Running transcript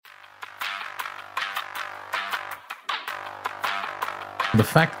The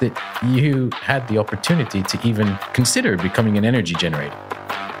fact that you had the opportunity to even consider becoming an energy generator,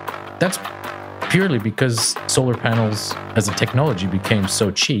 that's purely because solar panels as a technology became so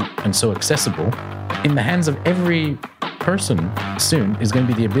cheap and so accessible. In the hands of every person soon is going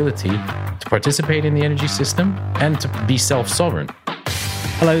to be the ability to participate in the energy system and to be self-sovereign.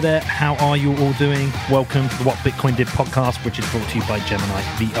 Hello there, how are you all doing? Welcome to the What Bitcoin Did podcast, which is brought to you by Gemini,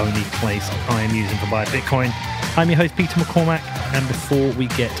 the only place I am using to buy Bitcoin. I'm your host, Peter McCormack, and before we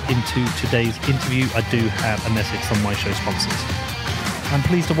get into today's interview, I do have a message from my show sponsors. I'm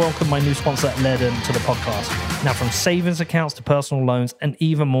pleased to welcome my new sponsor, Ledn, to the podcast. Now, from savings accounts to personal loans and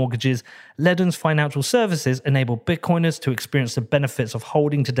even mortgages, Ledn's financial services enable Bitcoiners to experience the benefits of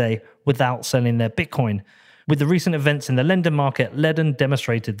holding today without selling their Bitcoin. With the recent events in the lending market, Ledn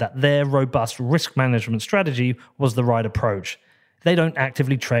demonstrated that their robust risk management strategy was the right approach. They don't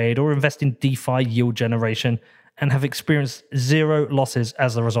actively trade or invest in DeFi yield generation and have experienced zero losses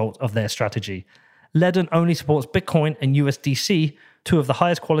as a result of their strategy. Ledn only supports Bitcoin and USDC, two of the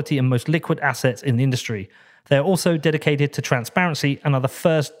highest quality and most liquid assets in the industry. They are also dedicated to transparency and are the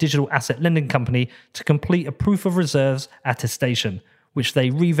first digital asset lending company to complete a proof of reserves attestation, which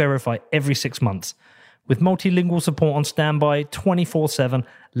they re-verify every 6 months. With multilingual support on standby 24/7,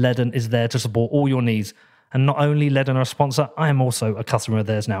 Ledn is there to support all your needs. And not only Ledn are a sponsor, I am also a customer of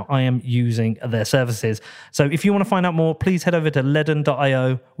theirs now. I am using their services. So if you want to find out more, please head over to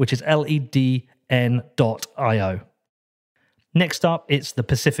ledn.io, which is LEDN.io. Next up, it's the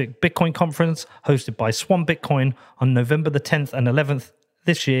Pacific Bitcoin Conference hosted by Swan Bitcoin on November the 10th and 11th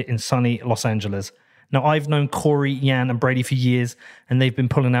this year in sunny Los Angeles. Now, I've known Corey, Yan, and Brady for years, and they've been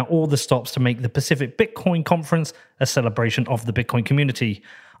pulling out all the stops to make the Pacific Bitcoin Conference a celebration of the Bitcoin community.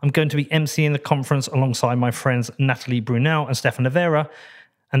 I'm going to be emceeing the conference alongside my friends Natalie Brunel and Stefan Rivera,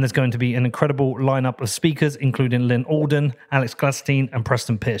 and there's going to be an incredible lineup of speakers, including Lynn Alden, Alex Gladstein, and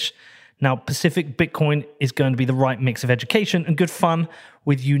Preston Pish. Now, Pacific Bitcoin is going to be the right mix of education and good fun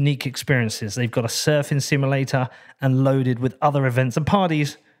with unique experiences. They've got a surfing simulator and loaded with other events and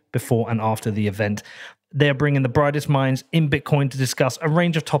parties before and after the event. They're bringing the brightest minds in Bitcoin to discuss a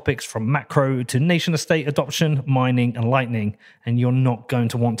range of topics from macro to nation-state adoption, mining, and lightning. And you're not going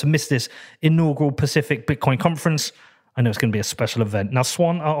to want to miss this inaugural Pacific Bitcoin Conference. I know it's going to be a special event. Now,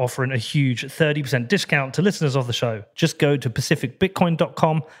 Swan are offering a huge 30% discount to listeners of the show. Just go to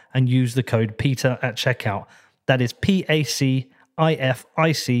pacificbitcoin.com and use the code PETER at checkout. That is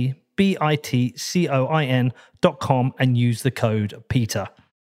PACIFICBITCOIN.com and use the code PETER.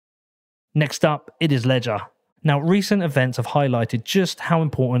 Next up, it is Ledger. Now, recent events have highlighted just how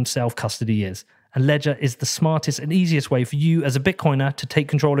important self-custody is, and Ledger is the smartest and easiest way for you as a Bitcoiner to take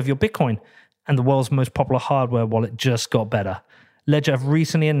control of your Bitcoin, and the world's most popular hardware wallet just got better. Ledger have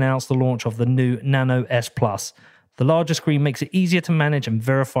recently announced the launch of the new Nano S Plus. The larger screen makes it easier to manage and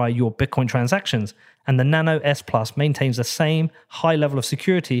verify your Bitcoin transactions, and the Nano S Plus maintains the same high level of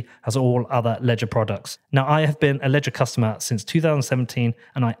security as all other Ledger products. Now, I have been a Ledger customer since 2017,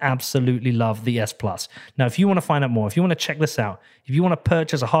 and I absolutely love the S Plus. Now, if you want to find out more, if you want to check this out, if you want to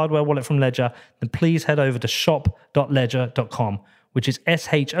purchase a hardware wallet from Ledger, then please head over to shop.ledger.com, which is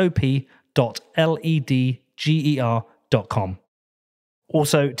shop.ledger.com.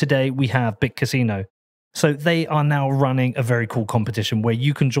 Also, today we have BitCasino. So they are now running a very cool competition where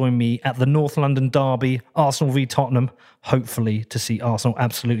you can join me at the North London Derby, Arsenal v Tottenham, hopefully to see Arsenal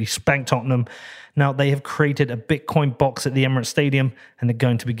absolutely spank Tottenham. Now, they have created a Bitcoin box at the Emirates Stadium, and they're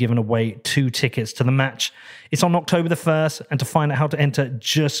going to be giving away 2 tickets to the match. It's on October the 1st, and to find out how to enter,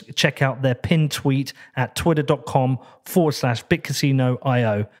 just check out their pinned tweet at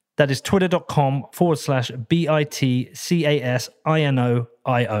twitter.com/BitCasinoIO. That is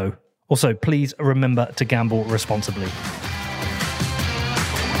twitter.com/BITCASINOIO. Also, please remember to gamble responsibly.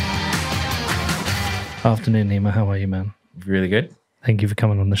 Afternoon, Nima. How are you, man? Really good. Thank you for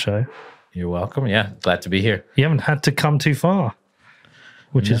coming on the show. You're welcome. Yeah, glad to be here. You haven't had to come too far,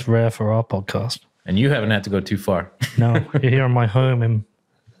 which is rare for our podcast. And you haven't had to go too far. No, you're here in my home in,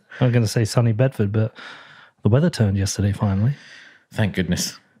 I'm going to say sunny Bedford, but the weather turned yesterday finally. Thank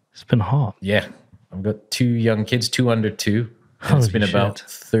goodness. It's been hot. Yeah. I've got 2 young kids, 2 under 2. It's been about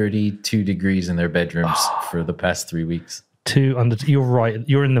 32 degrees in their bedrooms for the past 3 weeks. 2 under 2. You're right.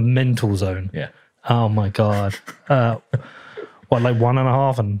 You're in the mental zone. Yeah. Oh, my God. What, like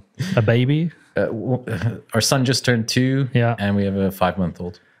 1.5 and a baby? Our son just turned 2, and we have a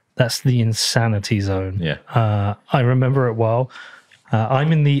 5-month-old. That's the insanity zone. Yeah. I remember it well.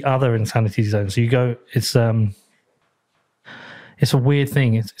 I'm in the other insanity zone. So you go, it's a weird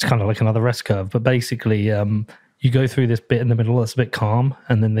thing. It's kind of like another rest curve, but basically you go through this bit in the middle that's a bit calm,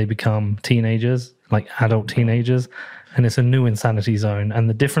 and then they become teenagers, like adult teenagers, and it's a new insanity zone. And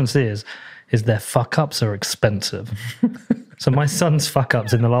the difference is their fuck ups are expensive. So my son's fuck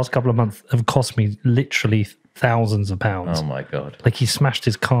ups in the last couple of months have cost me literally thousands of pounds. Oh my God. Like he smashed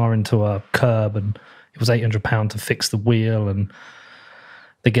his car into a curb and it was £800 to fix the wheel, and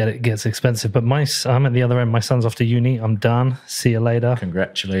it gets expensive. But I'm at the other end. My son's off to uni. I'm done. See you later.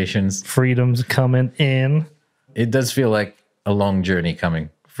 Congratulations. Freedom's coming in. It does feel like a long journey coming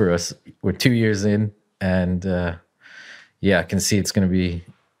for us. We're 2 years in, and I can see it's going to be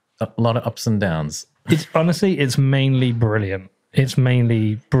a lot of ups and downs. It's mainly brilliant. It's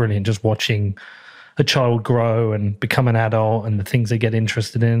mainly brilliant just watching a child grow and become an adult and the things they get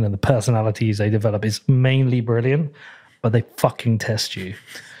interested in and the personalities they develop. It's mainly brilliant, but they fucking test you.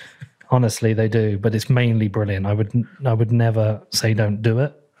 Honestly, they do. But it's mainly brilliant. I would never say don't do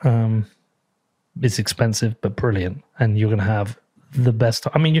it. It's expensive, but brilliant. And you're going to have the best.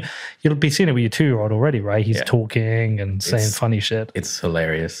 I mean, you'll be seeing it with your 2-year-old already, right? He's talking and saying funny shit. It's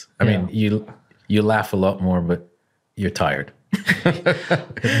hilarious. I mean, you laugh a lot more, but you're tired.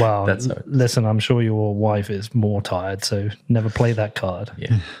 Well, listen, I'm sure your wife is more tired, so never play that card.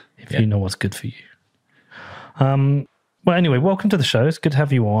 Yeah. If you know what's good for you. Well, anyway, welcome to the show. It's good to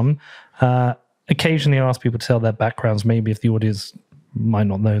have you on. Occasionally I ask people to tell their backgrounds, maybe if the audience might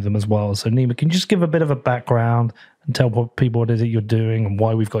not know them as well. So Nima, can you just give a bit of a background and tell people what it is that you're doing and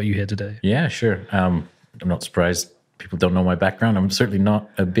why we've got you here today? Yeah, sure. I'm not surprised people don't know my background. I'm certainly not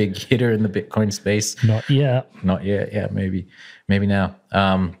a big hitter in the Bitcoin space. Not yet. Yeah, maybe now.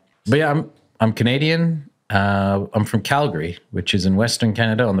 But yeah, I'm Canadian. I'm from Calgary, which is in Western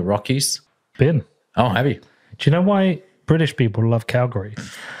Canada on the Rockies. Been. Oh, have you? Do you know why British people love Calgary?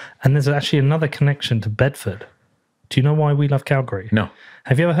 And there's actually another connection to Bedford. Do you know why we love Calgary? No.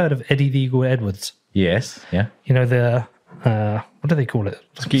 Have you ever heard of Eddie the Eagle Edwards? Yes. Yeah. You know, the what do they call it?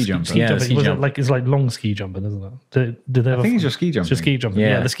 Ski jumper. Yeah, ski jumper. It's like long ski jumper, doesn't it? Do they I think it's just ski jumping. Just ski jumper. Yeah.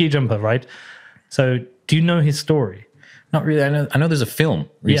 Yeah, the ski jumper, right? So, do you know his story? Not really. I know there's a film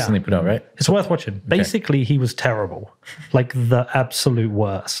recently put out, right? It's worth watching. Basically, he was terrible, like the absolute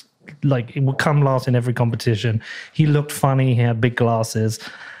worst. Like it would come last in every competition. He looked funny. He had big glasses,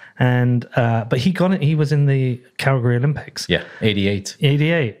 and but he got it. He was in the Calgary Olympics. Yeah, 88.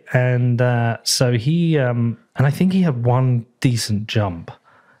 88, and so he and I think he had one decent jump,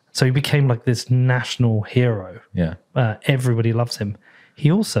 so he became like this national hero. Yeah. Everybody loves him.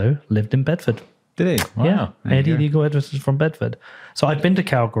 He also lived in Bedford. Did he? Wow. Yeah, There you Eddie go. the Eagle Edwards is from Bedford. So I've been to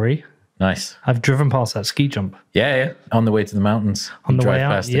Calgary. Nice. I've driven past that ski jump Yeah. On the way to the mountains. on You the way drive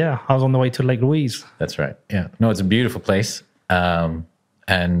out. past it. Yeah, I was on the way to Lake Louise. That's right. Yeah. No, it's a beautiful place.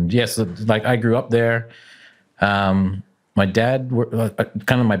 And yes, like I grew up there. My dad,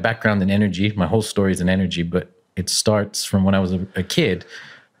 kind of my background in energy, my whole story is in energy, but it starts from when I was a kid.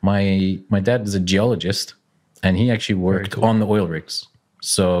 My dad is a geologist, and he actually worked on the oil rigs.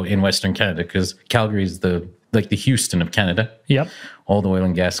 So in Western Canada, because Calgary is the Houston of Canada. Yep. All the oil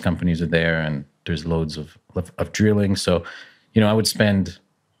and gas companies are there, and there's loads of drilling. So, I would spend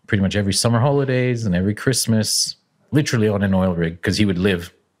pretty much every summer holidays and every Christmas literally on an oil rig, because he would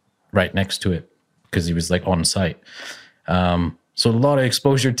live right next to it because he was like on site. So a lot of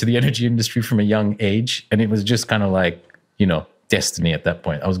exposure to the energy industry from a young age, and it was just kind of like, destiny at that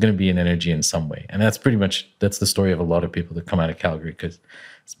point. I was going to be in energy in some way, and that's the story of a lot of people that come out of Calgary, because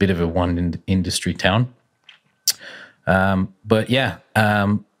it's a bit of a one industry town. But yeah,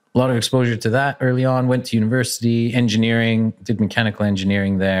 a lot of exposure to that early on. Went to university, engineering, did mechanical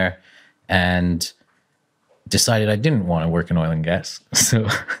engineering there, and decided I didn't want to work in oil and gas. So,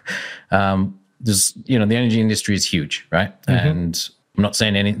 there's, the energy industry is huge, right? Mm-hmm. And I'm not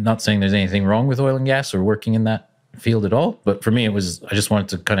saying there's anything wrong with oil and gas or working in that field at all. But for me, I just wanted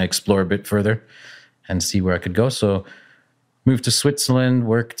to kind of explore a bit further and see where I could go. So moved to Switzerland,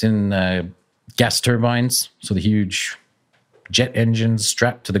 worked in gas turbines. So the huge jet engines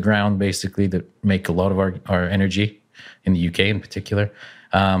strapped to the ground, basically, that make a lot of our energy in the UK in particular.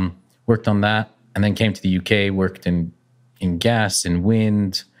 Worked on that, and then came to the UK, worked in gas, in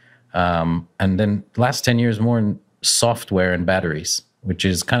wind, and then the last 10 years more in software and batteries, which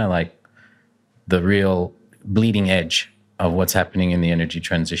is kind of like the real bleeding edge of what's happening in the energy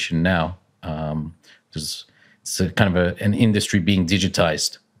transition now. It's a kind of an industry being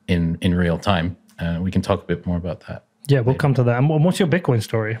digitized in real time. We can talk a bit more about that. Yeah, we'll come to that. And what's your Bitcoin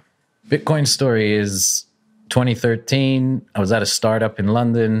story? Bitcoin story is 2013. I was at a startup in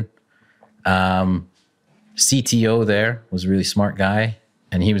London. CTO there was a really smart guy,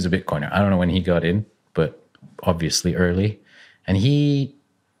 and he was a Bitcoiner. I don't know when he got in, but obviously early. And he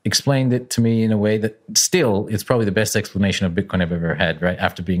explained it to me in a way that still it's probably the best explanation of Bitcoin I've ever had, right?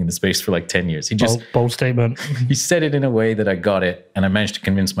 After being in the space for like 10 years. He just bold statement. he said it in a way that I got it, and I managed to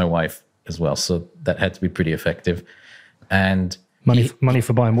convince my wife as well. So that had to be pretty effective. And money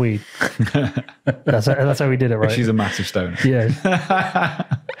for buying weed. That's how we did it, right? She's a massive stoner. Yeah.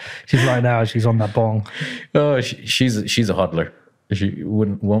 She's right now. She's on that bong. oh, she's a hodler. She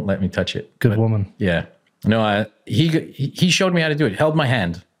won't let me touch it. Good woman. Yeah. No, he showed me how to do it. Held my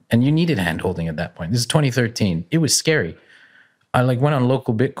hand, and you needed hand holding at that point. This is 2013. It was scary. I like went on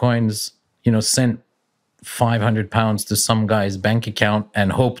local Bitcoins, sent £500 to some guy's bank account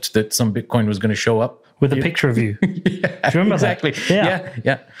and hoped that some Bitcoin was going to show up with a picture of you. Yeah, Do you remember exactly. that?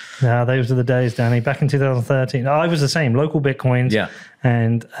 Yeah. Yeah, those were the days, Danny. Back in 2013, I was the same. Local Bitcoins. Yeah.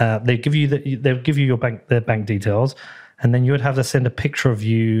 And they give you their bank details, and then you would have to send a picture of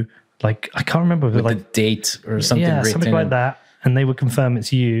you. Like, I can't remember, With like the date or something yeah, written. something like that, and they would confirm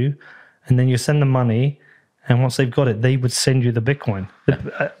it's you, and then you send them money, and once they've got it, they would send you the Bitcoin.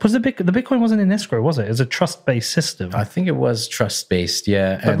 Was the Bitcoin wasn't in escrow, was it? It was a trust-based system, I think it was trust-based,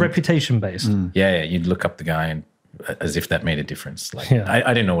 yeah. but reputation-based. Yeah, you'd look up the guy and as if that made a difference. Like, Yeah.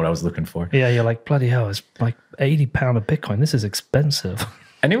 I didn't know what I was looking for. Yeah, you're like, bloody hell, it's like £80 a Bitcoin. This is expensive.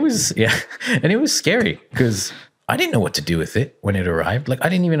 And it was scary because I didn't know what to do with it when it arrived. Like, I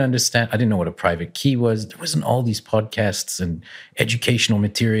didn't even understand. I didn't know what a private key was. There wasn't all these podcasts and educational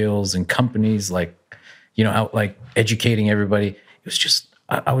materials and companies out like educating everybody. It was just,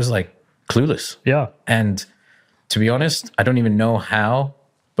 I was like clueless. Yeah. And to be honest, I don't even know how,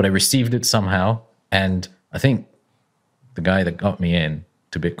 but I received it somehow. And I think the guy that got me in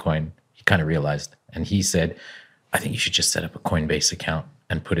to Bitcoin, he kind of realized, and he said, I think you should just set up a Coinbase account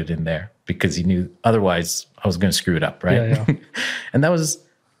and put it in there, because he knew otherwise I was going to screw it up, right? Yeah. And that was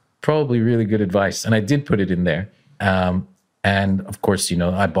probably really good advice. And I did put it in there. And of course,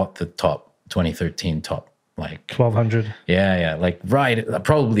 I bought the 2013 top, like 1200. Yeah. Like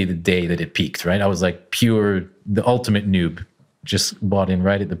probably the day that it peaked, right? I was like the ultimate noob, just bought in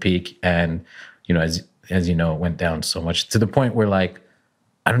right at the peak. And, as you know, it went down so much to the point where like,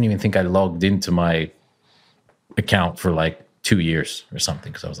 I don't even think I logged into my account for like 2 years or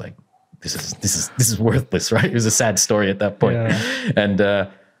something. Cause I was like, this is worthless, right? It was a sad story at that point. Yeah. And,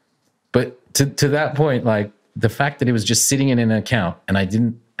 but to that point, like the fact that it was just sitting in an account and I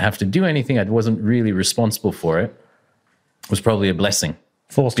didn't have to do anything, I wasn't really responsible for it, was probably a blessing.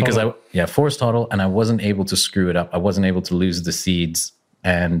 Forced hodl. Forced hodl, and I wasn't able to screw it up. I wasn't able to lose the seeds.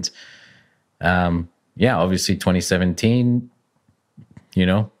 And obviously 2017,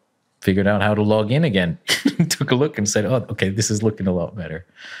 figured out how to log in again. Took a look and said, oh, okay, this is looking a lot better.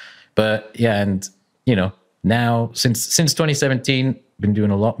 But yeah, and now since 2017, been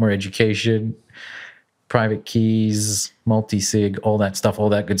doing a lot more education, private keys, multi-sig, all that stuff, all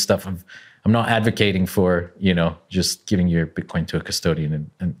that good stuff. I'm not advocating for, just giving your Bitcoin to a custodian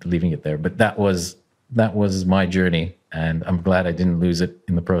and leaving it there. But that was my journey, and I'm glad I didn't lose it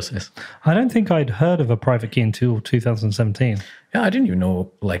in the process. I don't think I'd heard of a private key until 2017. Yeah, I didn't even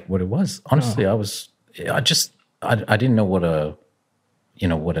know like what it was. Honestly, I didn't know what a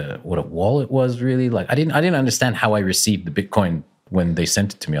wallet was really. Like I didn't understand how I received the Bitcoin when they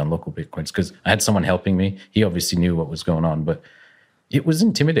sent it to me on local Bitcoins, because I had someone helping me. He obviously knew what was going on, but it was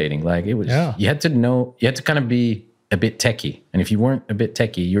intimidating. Like it was, you had to kind of be a bit techie. And if you weren't a bit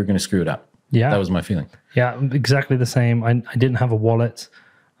techie, you were going to screw it up. Yeah. That was my feeling. Yeah, exactly the same. I didn't have a wallet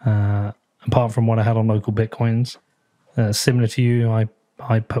apart from what I had on local Bitcoins. Similar to you,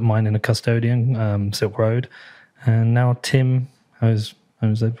 I put mine in a custodian, Silk Road. And now Tim, what's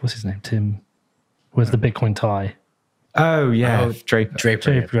his name? Tim, with the Bitcoin tie. Oh, yeah.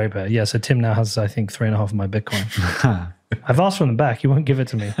 Draper. Yeah, so Tim now has, I think, 3.5 of my Bitcoin. I've asked for them back. He won't give it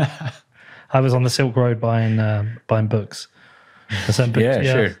to me. I was on the Silk Road buying books. Sure.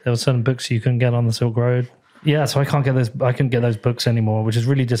 There were certain books you couldn't get on the Silk Road. Yeah, so I couldn't get those books anymore, which is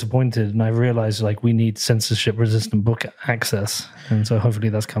really disappointed. And I realized like we need censorship-resistant book access, and so hopefully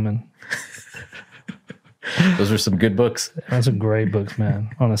that's coming. Those were some good books. Those are great books, man.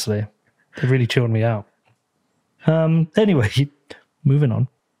 Honestly, they really chilled me out. Anyway, moving on.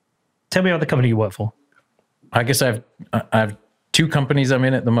 Tell me about the company you work for. I guess I have 2 companies I'm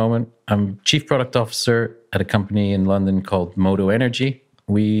in at the moment. I'm chief product officer at a company in London called Modo Energy.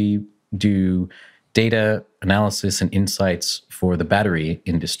 We do data analysis and insights for the battery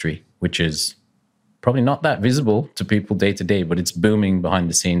industry, which is probably not that visible to people day to day, but it's booming behind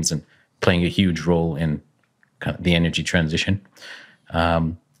the scenes and playing a huge role in kind of the energy transition.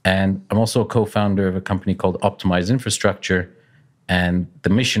 And I'm also a co-founder of a company called Optimize Infrastructure. And the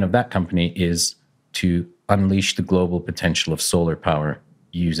mission of that company is to unleash the global potential of solar power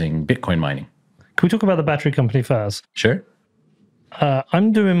using Bitcoin mining. Can we talk about the battery company first? Sure.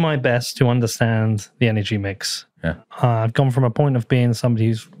 I'm doing my best to understand the energy mix. Yeah. I've gone from a point of being somebody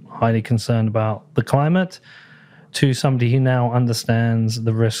who's highly concerned about the climate to somebody who now understands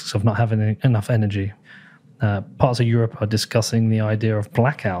the risks of not having enough energy. Parts of Europe are discussing the idea of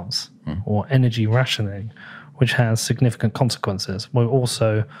blackouts or energy rationing, which has significant consequences. We're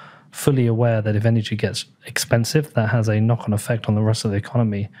also fully aware that if energy gets expensive, that has a knock-on effect on the rest of the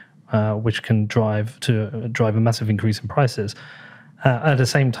economy, which can drive a massive increase in prices. At the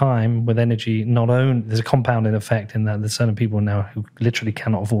same time, with energy, there's a compounding effect in that there's certain people now who literally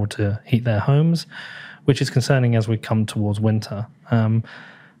cannot afford to heat their homes, which is concerning as we come towards winter.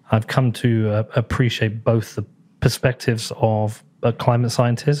 I've come to appreciate both the perspectives of climate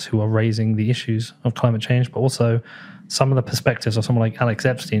scientists who are raising the issues of climate change, but also some of the perspectives of someone like Alex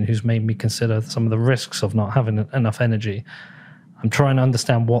Epstein, who's made me consider some of the risks of not having enough energy. I'm trying to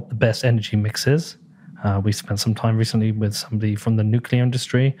understand what the best energy mix is. We spent some time recently with somebody from the nuclear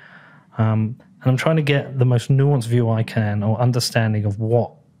industry, and I'm trying to get the most nuanced view I can or understanding of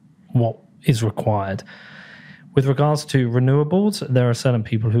what is required. With regards to renewables, there are certain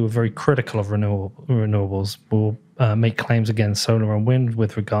people who are very critical of renewables, will make claims against solar and wind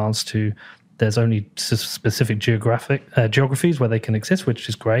with regards to there's only specific geographies where they can exist, which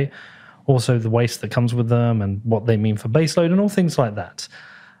is great. Also, the waste that comes with them and what they mean for baseload and all things like that.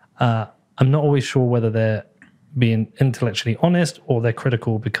 I'm not always sure whether they're being intellectually honest or they're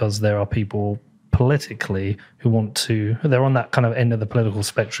critical because there are people politically they're on that kind of end of the political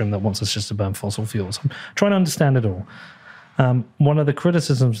spectrum that wants us just to burn fossil fuels. I'm trying to understand it all. One of the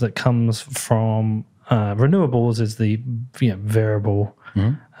criticisms that comes from renewables is the variable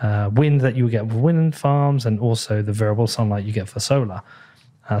wind that you get with wind farms and also the variable sunlight you get for solar.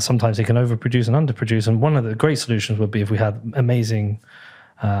 Sometimes they can overproduce and underproduce, and one of the great solutions would be if we had amazing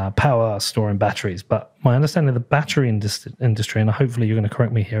power storing batteries. But my understanding of the battery industry, and hopefully you're going to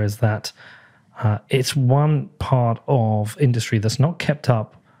correct me here, is that it's one part of industry that's not kept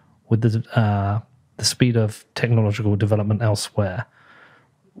up with the speed of technological development elsewhere.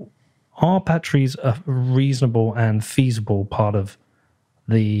 Are batteries a reasonable and feasible part of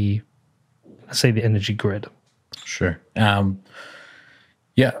the energy grid? Sure.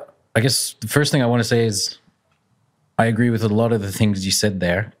 Yeah, I guess the first thing I want to say is I agree with a lot of the things you said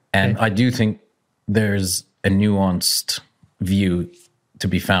there. And I do think there's a nuanced view to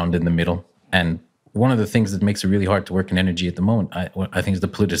be found in the middle. And one of the things that makes it really hard to work in energy at the moment, I think, is the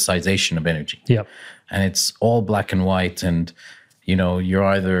politicization of energy. Yeah. And it's all black and white. And, you're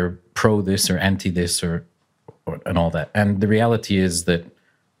either pro this or anti this or and all that. And the reality is that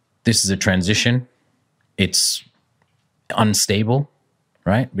this is a transition. It's unstable,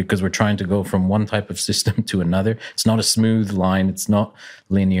 right? Because we're trying to go from one type of system to another. It's not a smooth line. It's not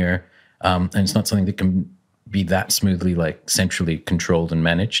linear. And it's not something that can be that smoothly, centrally controlled and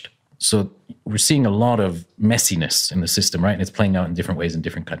managed. So we're seeing a lot of messiness in the system, right? And it's playing out in different ways in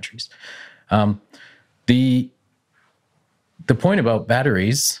different countries. The point about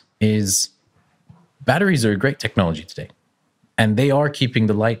batteries is batteries are a great technology today. And they are keeping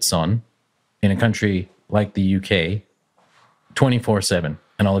the lights on in a country like the UK 24/7.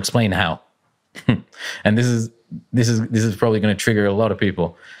 And I'll explain how. And this is probably going to trigger a lot of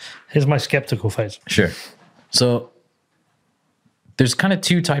people. Here's my skeptical face. Sure. So there's kind of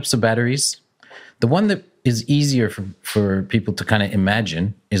two types of batteries. The one that is easier for people to kind of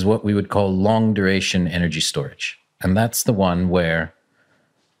imagine is what we would call long duration energy storage. And that's the one where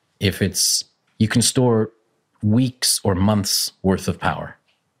you can store weeks or months worth of power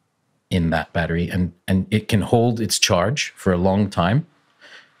in that battery, and it can hold its charge for a long time.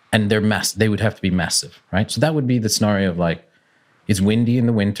 And they would have to be massive, right? So that would be the scenario of it's windy in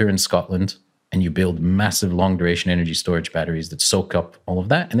the winter in Scotland, and you build massive long duration energy storage batteries that soak up all of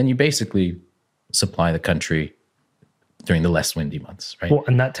that. And then you basically supply the country during the less windy months, right?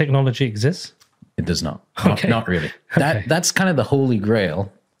 And that technology exists? It does not. Okay. Not really. That's kind of the holy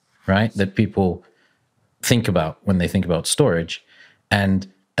grail, right? That people think about when they think about storage. And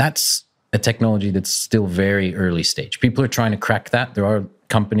that's a technology that's still very early stage. People are trying to crack that. There are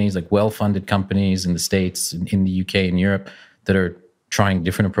companies, well-funded companies in the States, in the UK, and Europe, that are trying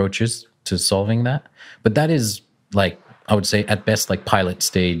different approaches to solving that. But that is, I would say, at best, pilot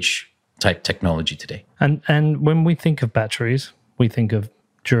stage type technology today. And when we think of batteries, we think of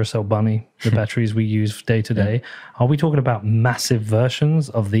Duracell Bunny, the batteries we use day to day. Are we talking about massive versions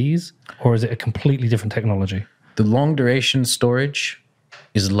of these, or is it a completely different technology? The long duration storage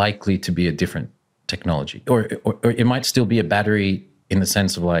is likely to be a different technology, or it might still be a battery in the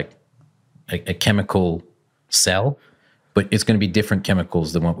sense of a chemical cell, but it's going to be different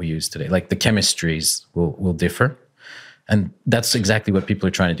chemicals than what we use today. Like the chemistries will differ. And that's exactly what people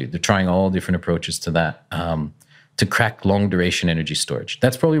are trying to do. They're trying all different approaches to that, to crack long duration energy storage.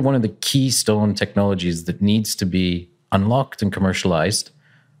 That's probably one of the keystone technologies that needs to be unlocked and commercialized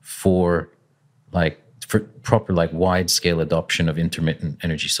for proper wide scale adoption of intermittent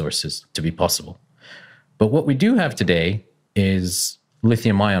energy sources to be possible. But what we do have today is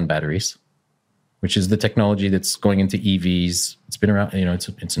lithium ion batteries, which is the technology that's going into EVs. It's been around,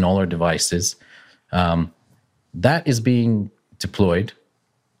 it's in all our devices. That is being deployed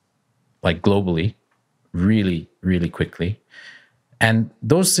globally really, really quickly. And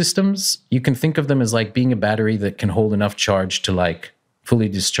those systems, you can think of them as being a battery that can hold enough charge to fully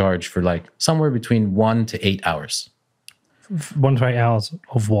discharge for somewhere between 1 to 8 hours. 1 to 8 hours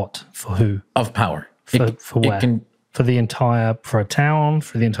of what? For who? Of power. For where? For a town,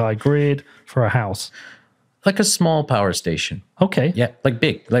 for the entire grid, for a house? Like a small power station. Okay. Yeah,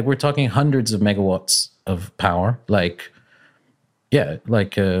 big. We're talking hundreds of megawatts of power. A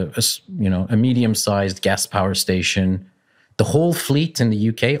medium-sized gas power station. The whole fleet in the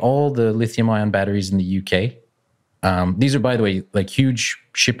UK, all the lithium-ion batteries in the UK. These are, by the way, huge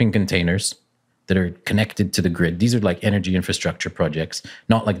shipping containers that are connected to the grid. These are energy infrastructure projects,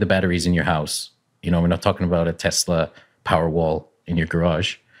 not like the batteries in your house. We're not talking about a Tesla Powerwall in your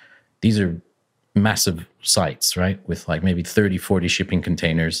garage. These are massive sites, right? With maybe 30, 40 shipping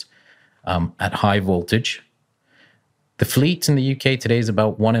containers at high voltage. The fleet in the UK today is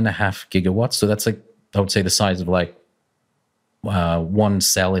about 1.5 gigawatts. So that's I would say the size of one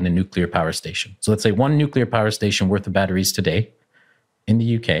cell in a nuclear power station. So let's say one nuclear power station worth of batteries today in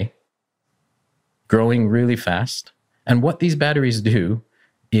the UK, growing really fast. And what these batteries do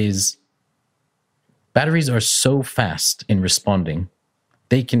is batteries are so fast in responding,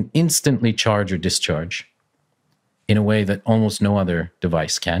 they can instantly charge or discharge in a way that almost no other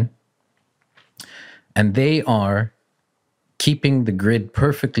device can. And they are keeping the grid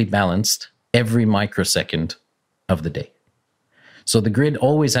perfectly balanced every microsecond of the day. So the grid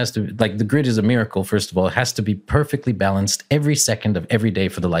always has to, the grid is a miracle, first of all. It has to be perfectly balanced every second of every day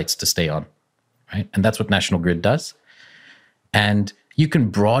for the lights to stay on, right? And that's what National Grid does. And you can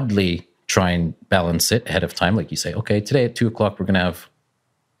broadly try and balance it ahead of time. You say, okay, today at 2 o'clock, we're going to have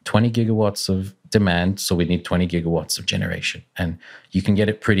 20 gigawatts of demand, so we need 20 gigawatts of generation. And you can get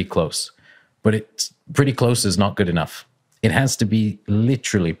it pretty close. But it's pretty close is not good enough. It has to be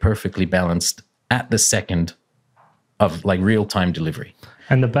literally perfectly balanced at the second of real-time delivery.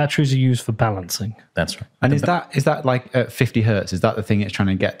 And the batteries are used for balancing. That's right. And is that at 50 hertz? Is that the thing it's trying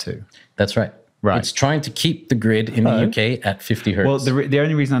to get to? That's right. Right. It's trying to keep the grid in the UK at 50 hertz. Well, the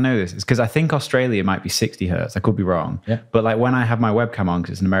only reason I know this is because I think Australia might be 60 hertz. I could be wrong. Yeah. But when I have my webcam on,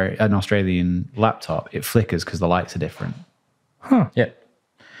 because it's an Australian laptop, it flickers because the lights are different. Huh. Yeah.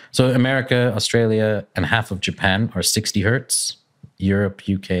 So America, Australia, and half of Japan are 60 hertz. Europe,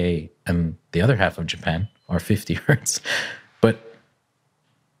 UK, and the other half of Japan are 50 hertz. But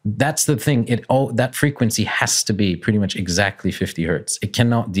that's the thing. That frequency has to be pretty much exactly 50 hertz. It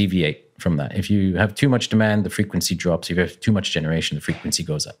cannot deviate from that. If you have too much demand, the frequency drops. If you have too much generation, the frequency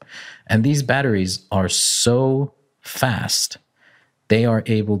goes up. And these batteries are so fast, they are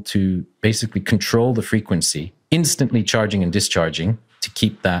able to basically control the frequency, instantly charging and discharging to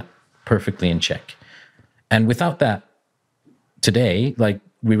keep that perfectly in check. And without that, today,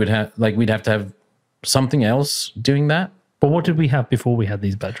 we'd have to have something else doing that. But what did we have before we had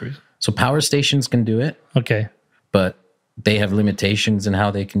these batteries? So power stations can do it. Okay. But they have limitations in how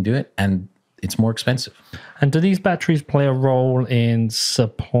they can do it, and it's more expensive. And do these batteries play a role in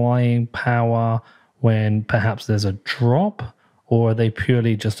supplying power when perhaps there's a drop, or are they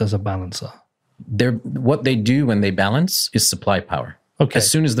purely just as a balancer? What they do when they balance is supply power. Okay.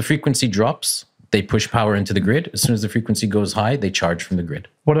 As soon as the frequency drops, they push power into the grid. As soon as the frequency goes high, they charge from the grid.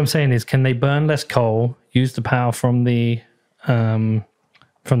 What I'm saying is, can they burn less coal, use the power from the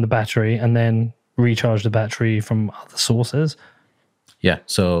battery, and then recharge the battery from other sources? Yeah.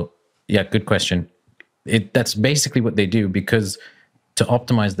 So, good question. That's basically what they do, because to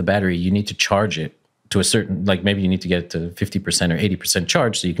optimize the battery, you need to charge it to a certain, maybe you need to get it to 50% or 80%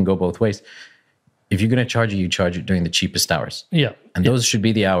 charge so you can go both ways. If you're going to charge it, you charge it during the cheapest hours. Yeah. And those should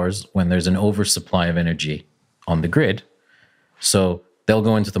be the hours when there's an oversupply of energy on the grid. So they'll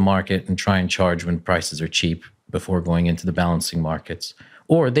go into the market and try and charge when prices are cheap before going into the balancing markets.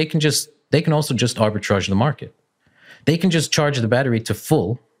 Or they can also just arbitrage the market. They can just charge the battery to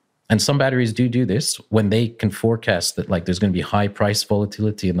full. And some batteries do this when they can forecast that there's going to be high price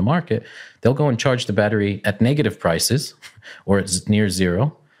volatility in the market. They'll go and charge the battery at negative prices or it's near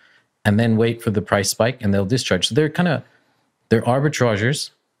zero, and then wait for the price spike and they'll discharge. So they're kind of they're arbitrageurs,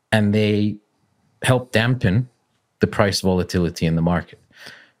 and they help dampen the price volatility in the market.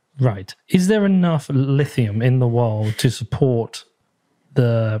 Right. Is there enough lithium in the world to support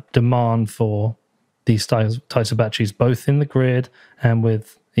the demand for these types of batteries, both in the grid and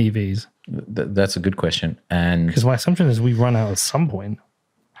with EVs? That's a good question. And because my assumption is we run out at some point.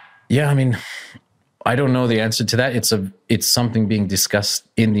 Yeah, I mean, I don't know the answer to that. It's something being discussed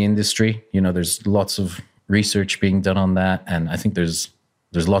in the industry. You know, there's lots of research being done on that, and I think there's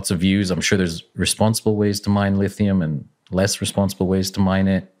lots of views. I'm sure there's responsible ways to mine lithium and less responsible ways to mine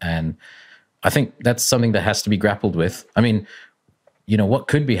it, and I think that's something that has to be grappled with. I mean, you know, what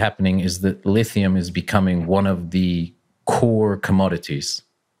could be happening is that lithium is becoming one of the core commodities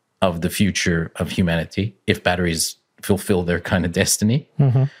of the future of humanity if batteries fulfill their kind of destiny.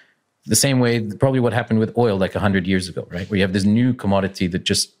 Mm-hmm. The same way, probably what happened with oil like 100 years ago, right? Where you have this new commodity that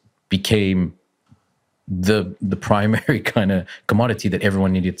just became the primary kind of commodity that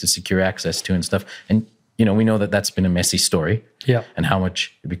everyone needed to secure access to and stuff. And, you know, we know that that's been a messy story. Yeah. And how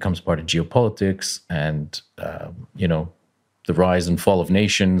much it becomes part of geopolitics and, you know, the rise and fall of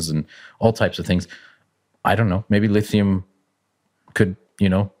nations and all types of things. I don't know. Maybe lithium could, you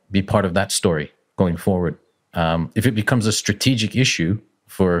know, be part of that story going forward. If it becomes a strategic issue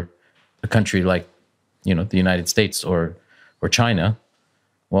for a country like, you know, the United States or China,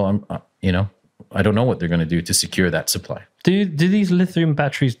 well, you know, I don't know what they're going to do to secure that supply. Do these lithium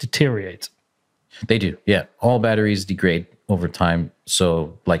batteries deteriorate? They do, yeah. All batteries degrade over time.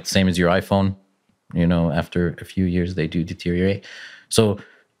 So, like, same as your iPhone, you know, after a few years, they do deteriorate. So,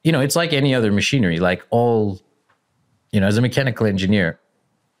 you know, it's like any other machinery. Like all, you know, as a mechanical engineer,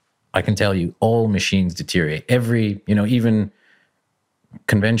 I can tell you all machines deteriorate. Every, you know, even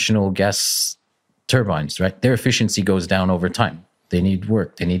conventional gas turbines, right? Their efficiency goes down over time. They need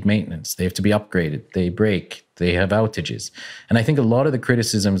work, they need maintenance, they have to be upgraded, they break, they have outages. And I think a lot of the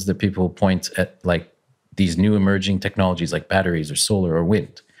criticisms that people point at, like these new emerging technologies like batteries or solar or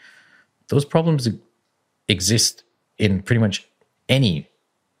wind, those problems exist in pretty much any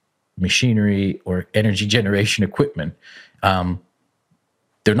machinery or energy generation equipment.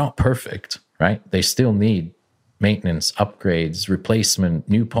 They're not perfect, right? They still need maintenance, upgrades, replacement,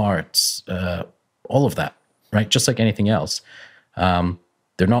 new parts, all of that, right? Just like anything else.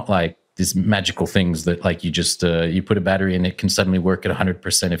 They're not like these magical things that like you just, you put a battery in, it can suddenly work at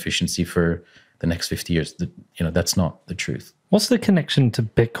 100% efficiency for the next 50 years. You know, that's not the truth. What's the connection to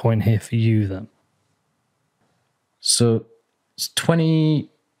Bitcoin here for you then? So it's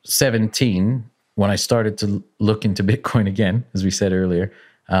 2017, when I started to look into Bitcoin again, as we said earlier,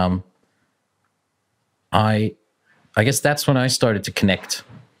 I guess that's when I started to connect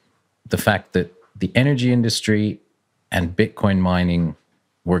the fact that the energy industry and Bitcoin mining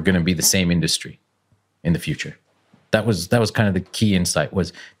were going to be the same industry in the future. That was kind of the key insight,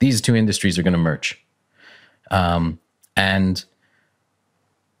 was these two industries are going to merge. And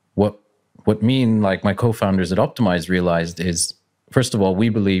what me and like my co-founders at Optimize realized is, first of all, we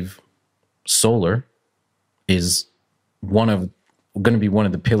believe solar is going to be one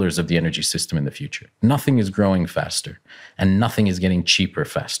of the pillars of the energy system in the future. Nothing is growing faster and nothing is getting cheaper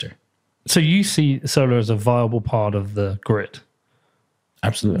faster. So you see solar as a viable part of the grid?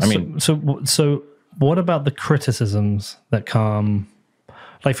 Absolutely. I mean, so what about the criticisms that come?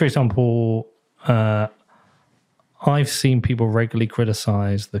 Like, for example, I've seen people regularly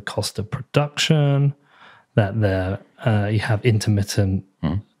criticize the cost of production, that you have intermittent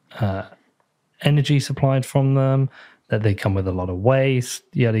energy supplied from them, that they come with a lot of waste,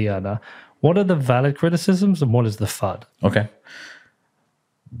 yada, yada. What are the valid criticisms and what is the FUD? Okay.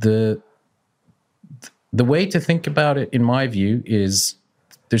 The way to think about it, in my view, is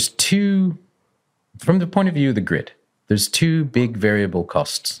there's two, from the point of view of the grid, there's two big variable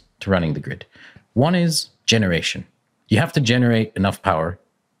costs to running the grid. One is generation. You have to generate enough power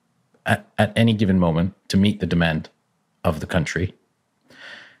at any given moment to meet the demand of the country.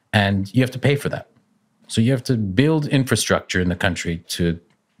 And you have to pay for that. So you have to build infrastructure in the country to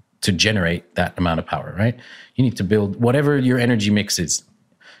generate that amount of power, right? You need to build whatever your energy mix is.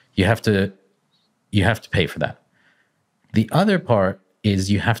 You have to pay for that. The other part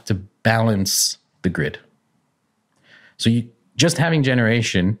is you have to balance the grid. So just having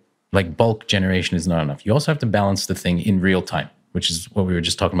generation, like bulk generation, is not enough. You also have to balance the thing in real time, which is what we were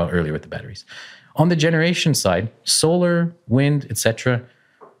just talking about earlier with the batteries. On the generation side, solar, wind, etc.,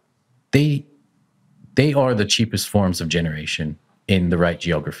 they are the cheapest forms of generation in the right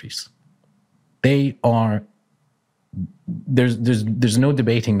geographies. They are. There's no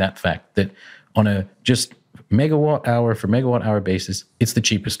debating that fact that on a just megawatt hour for megawatt hour basis, it's the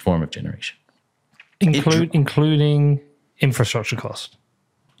cheapest form of generation. Including infrastructure cost.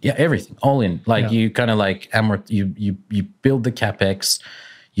 Yeah, everything, all in. Like Yeah. you kind of like you build the capex,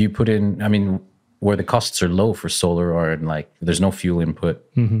 you put in. I mean, where the costs are low for solar, or in like there's no fuel input,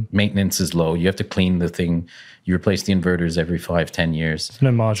 maintenance is low. You have to clean the thing. You replace the inverters every 5-10 years.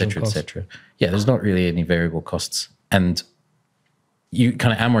 No marginal et cost. cetera. Yeah, there's not really any variable costs, and you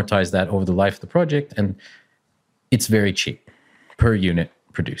kind of amortize that over the life of the project, and it's very cheap per unit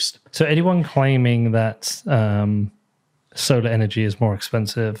produced. So anyone claiming that solar energy is more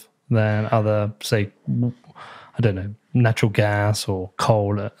expensive than other, say, I don't know, natural gas or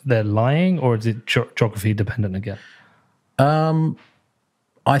coal, they're lying, or is it geography dependent again?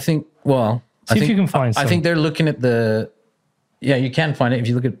 I think. Well, See if you can find I some. think they're looking at the. Yeah, you can find it if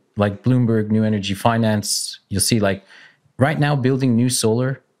you look at like Bloomberg New Energy Finance. You'll see like right now building new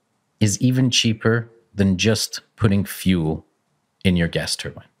solar is even cheaper than just putting fuel in your gas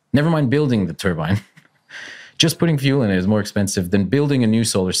turbine. Never mind building the turbine. Just putting fuel in it is more expensive than building a new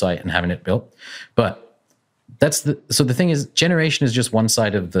solar site and having it built. But so the thing is, generation is just one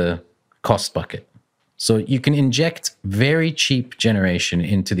side of the cost bucket. So you can inject very cheap generation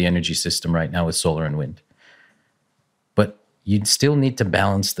into the energy system right now with solar and wind. But you'd still need to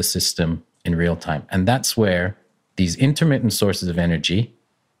balance the system in real time. And that's where these intermittent sources of energy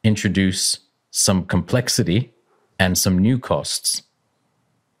introduce some complexity and some new costs,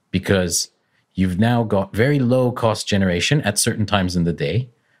 because you've now got very low cost generation at certain times in the day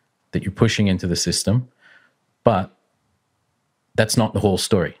that you're pushing into the system. But that's not the whole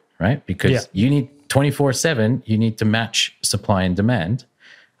story, right? Because you need 24/7, you need to match supply and demand.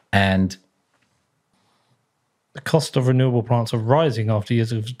 And The cost of renewable plants are rising after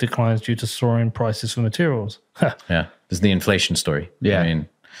years of declines due to soaring prices for materials. yeah, this is the inflation story. Yeah. I mean,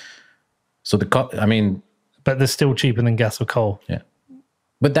 so But they're still cheaper than gas or coal. yeah.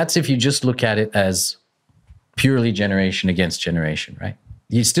 But that's if you just look at it as purely generation against generation, right?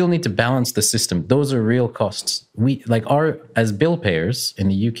 You still need to balance the system. Those are real costs. As bill payers in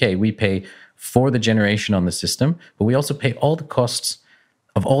the UK, we pay for the generation on the system, but we also pay all the costs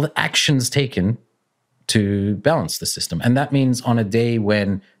of all the actions taken to balance the system. And that means on a day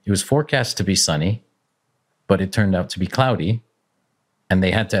when it was forecast to be sunny, but it turned out to be cloudy, and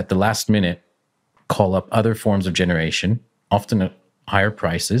they had to, at the last minute, call up other forms of generation, often at higher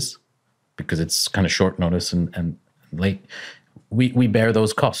prices, because it's kind of short notice and late. We bear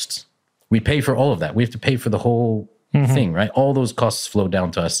those costs. We pay for all of that. We have to pay for the whole thing, right? All those costs flow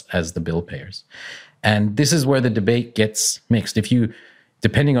down to us as the bill payers. And this is where the debate gets mixed.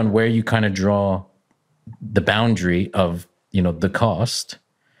 Depending on where you kind of draw the boundary of, the cost,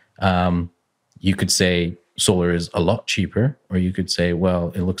 you could say solar is a lot cheaper, or you could say,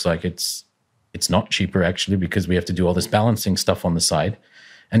 well, it looks like it's not cheaper actually, because we have to do all this balancing stuff on the side.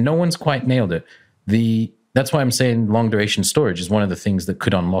 And no one's quite nailed it. That's why I'm saying long duration storage is one of the things that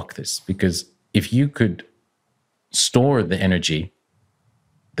could unlock this, because if you could store the energy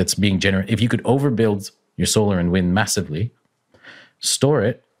that's being generated, if you could overbuild your solar and wind massively, store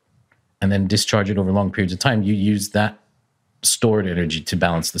it, and then discharge it over long periods of time, you use that stored energy to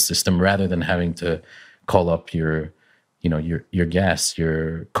balance the system rather than having to call up your gas,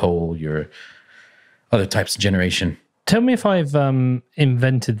 your coal, your other types of generation. Tell me if I've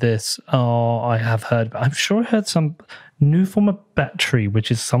invented this, or I have heard, but I'm sure I heard some new form of battery,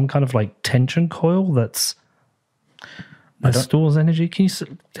 which is some kind of like tension coil that stores energy. Can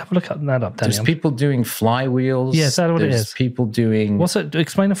you have a look at that up, Danny? There's people doing flywheels. Yeah, is that what it There's is? people doing... What's it?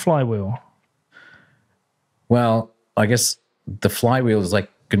 Explain a flywheel. Well, I guess the flywheel is like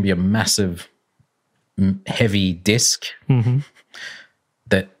going to be a massive, heavy disc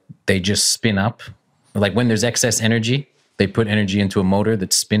that they just spin up. Like when there's excess energy, they put energy into a motor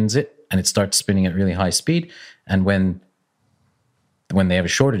that spins it, and it starts spinning at really high speed. And when they have a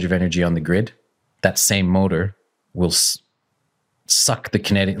shortage of energy on the grid, that same motor will suck the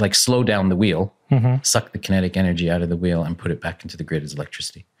kinetic, like slow down the wheel, suck the kinetic energy out of the wheel and put it back into the grid as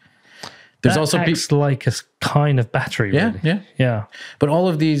electricity. There's also acts like a kind of battery. Yeah, really. Yeah. But all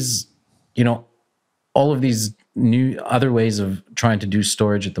of these new other ways of trying to do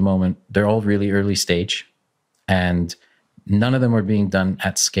storage at the moment, they're all really early stage, and none of them are being done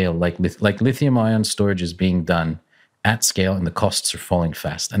at scale. Like lithium ion storage is being done at scale, and the costs are falling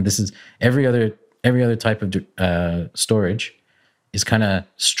fast. And this is every other type of storage is kind of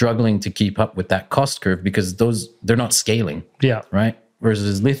struggling to keep up with that cost curve, because they're not scaling. Yeah. Right.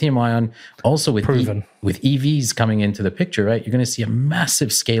 Whereas lithium ion, also with Proven. with EVs coming into the picture, right, you're going to see a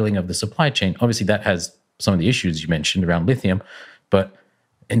massive scaling of the supply chain. Obviously, that has some of the issues you mentioned around lithium, but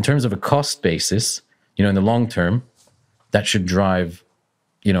in terms of a cost basis, in the long term, that should drive,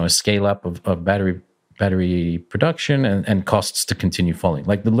 a scale up of battery battery production and costs to continue falling.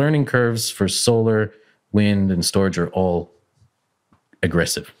 Like the learning curves for solar, wind, and storage are all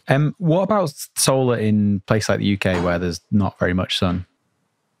aggressive. What about solar in places like the UK where there's not very much sun?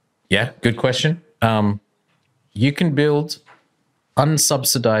 Yeah, good question. You can build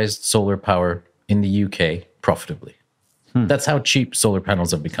unsubsidized solar power in the UK profitably. That's how cheap solar panels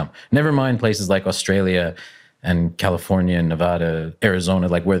have become. Never mind places like Australia and California, Nevada, Arizona,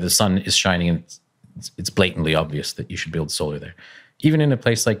 like where the sun is shining and it's blatantly obvious that you should build solar there. Even in a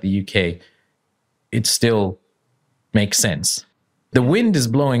place like the UK, it still makes sense. The wind is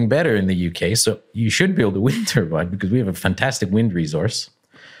blowing better in the UK, so you should build a wind turbine because we have a fantastic wind resource.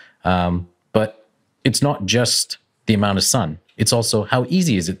 But it's not just the amount of sun. It's also how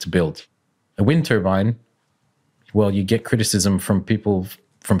easy is it to build a wind turbine. Well, you get criticism from people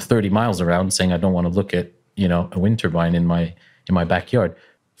from 30 miles around saying, I don't want to look at, a wind turbine in my backyard.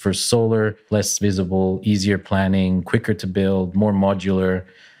 For solar, less visible, easier planning, quicker to build, more modular,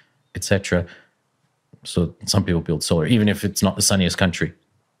 etc. So some people build solar, even if it's not the sunniest country.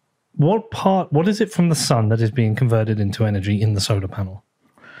 What is it from the sun that is being converted into energy in the solar panel?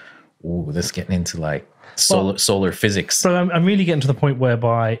 Ooh, this getting into like solar physics. So I'm really getting to the point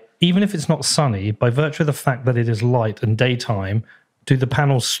whereby even if it's not sunny, by virtue of the fact that it is light and daytime, do the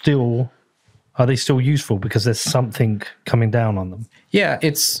panels are they still useful because there's something coming down on them? Yeah,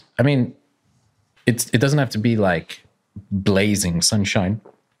 it doesn't have to be like blazing sunshine,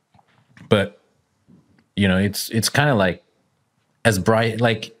 but it's kind of like as bright,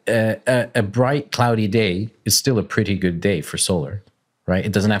 like a bright cloudy day is still a pretty good day for solar, right?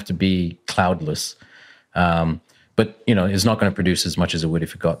 It doesn't have to be cloudless. But it's not going to produce as much as it would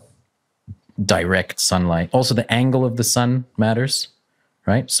if it got direct sunlight. Also, the angle of the sun matters,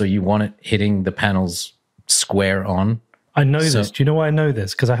 right? So you want it hitting the panels square on. I know this. Do you know why I know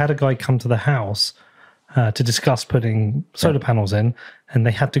this? Because I had a guy come to the house to discuss putting solar panels in, and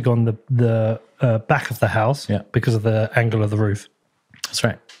they had to go on the back of the house because of the angle of the roof. That's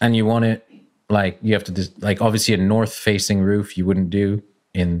right. And you want it like you have to like obviously a north-facing roof you wouldn't do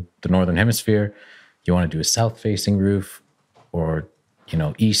in the northern hemisphere. You want to do a south-facing roof, or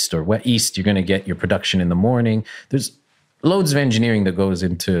east or west. East, you're going to get your production in the morning. There's loads of engineering that goes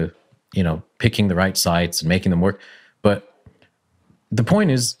into picking the right sites and making them work. But the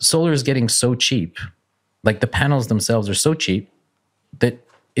point is, solar is getting so cheap. Like the panels themselves are so cheap that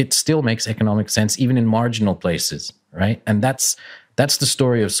it still makes economic sense even in marginal places, right? And that's the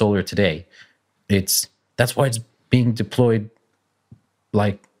story of solar today. That's why it's being deployed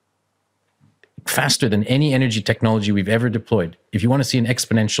like faster than any energy technology we've ever deployed. If you want to see an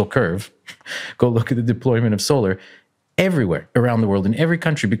exponential curve, go look at the deployment of solar everywhere around the world in every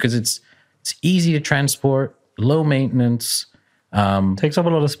country because it's easy to transport, low maintenance. Takes up a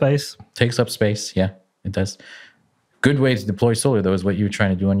lot of space. Takes up space, yeah, it does. Good way to deploy solar, though, is what you were trying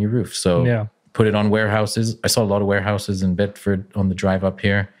to do on your roof. So put it on warehouses. I saw a lot of warehouses in Bedford on the drive up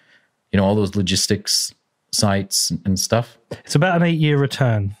here. All those logistics sites and stuff. It's about an 8-year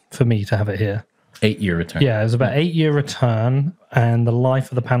return for me to have it here. 8-year return. Yeah, it was about 8-year return, and the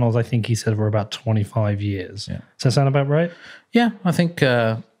life of the panels, I think he said, were about 25 years. Yeah. Does that sound about right? Yeah, I think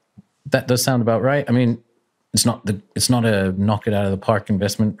that does sound about right. I mean, it's not a knock it out of the park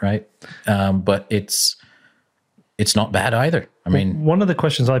investment, right? But it's not bad either. I mean, one of the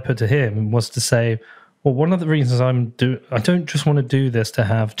questions I put to him was to say, well, one of the reasons I don't just want to do this to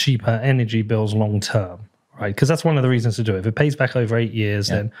have cheaper energy bills long term, right? Because that's one of the reasons to do it. If it pays back over 8 years,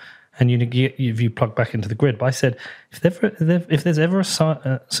 then if you plug back into the grid. But I said, if there's ever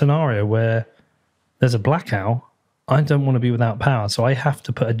a scenario where there's a blackout, I don't want to be without power, so I have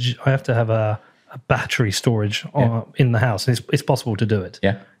to have a battery storage in the house. And it's possible to do it.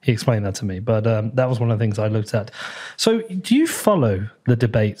 Yeah, he explained that to me. But that was one of the things I looked at. So, do you follow the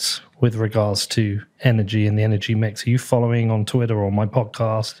debates with regards to energy and the energy mix? Are you following on Twitter or my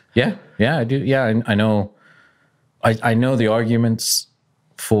podcast? Yeah, I do. Yeah, I know. I know the arguments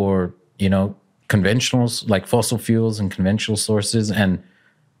for conventionals like fossil fuels and conventional sources, and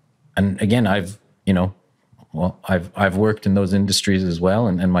again, I've worked in those industries as well,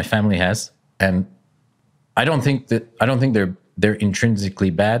 and my family has, and I don't think they're intrinsically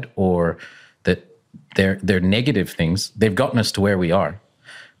bad or that they're negative things. They've gotten us to where we are.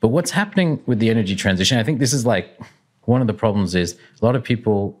 But what's happening with the energy transition, I think this is like one of the problems is a lot of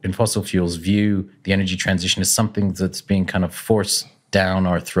people in fossil fuels view the energy transition as something that's being kind of forced down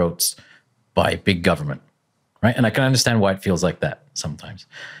our throats by big government, right? And I can understand why it feels like that sometimes.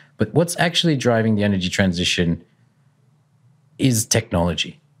 But what's actually driving the energy transition is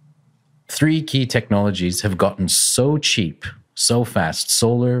technology. 3 key technologies have gotten so cheap, so fast,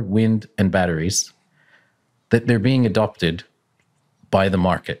 solar, wind, and batteries, that they're being adopted by the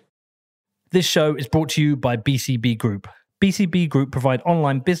market. This show is brought to you by BCB Group. BCB Group provide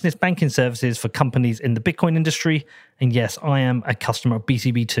online business banking services for companies in the Bitcoin industry. And yes, I am a customer of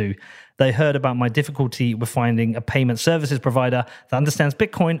BCB too. They heard about my difficulty with finding a payment services provider that understands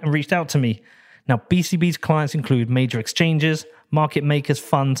Bitcoin and reached out to me. Now, BCB's clients include major exchanges, market makers,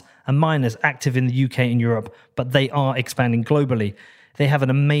 funds, and miners active in the UK and Europe, but they are expanding globally. They have an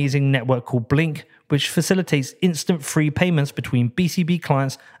amazing network called Blink, which facilitates instant free payments between BCB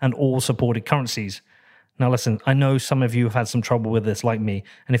clients and all supported currencies. Now listen, I know some of you have had some trouble with this like me,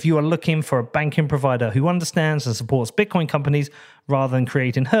 and if you are looking for a banking provider who understands and supports Bitcoin companies rather than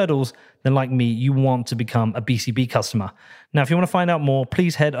creating hurdles, then like me, you want to become a BCB customer. Now, if you want to find out more,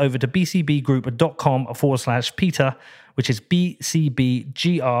 please head over to bcbgroup.com/Peter, which is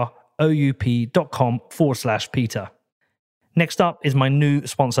bcbgroup.com/Peter. Next up is my new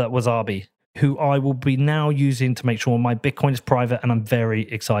sponsor, Wasabi, who I will be now using to make sure my Bitcoin is private, and I'm very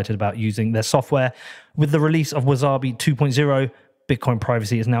excited about using their software. With the release of Wasabi 2.0, Bitcoin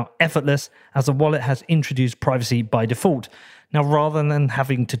privacy is now effortless, as the wallet has introduced privacy by default. Now, rather than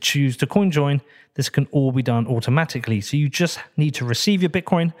having to choose to CoinJoin, this can all be done automatically. So you just need to receive your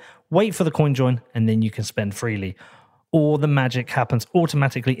Bitcoin, wait for the CoinJoin, and then you can spend freely. All the magic happens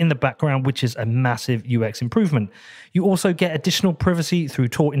automatically in the background, which is a massive UX improvement. You also get additional privacy through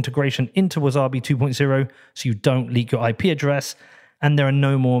Tor integration into Wasabi 2.0, so you don't leak your IP address, and there are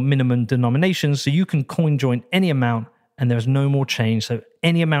no more minimum denominations, so you can CoinJoin any amount, and there's no more change, so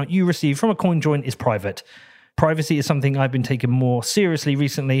any amount you receive from a CoinJoin is private. Privacy is something I've been taking more seriously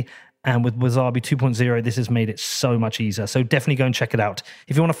recently, and with Wasabi 2.0, this has made it so much easier. So definitely go and check it out.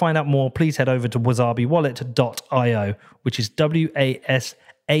 If you want to find out more, please head over to wasabiwallet.io, which is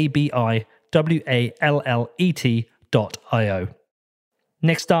WASABIWALLET.io.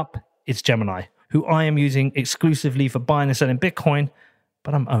 Next up, it's Gemini, who I am using exclusively for buying and selling Bitcoin,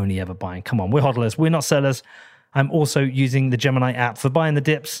 but I'm only ever buying. Come on, we're hodlers, we're not sellers. I'm also using the Gemini app for buying the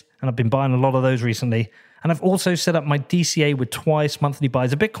dips, and I've been buying a lot of those recently. And I've also set up my DCA with twice monthly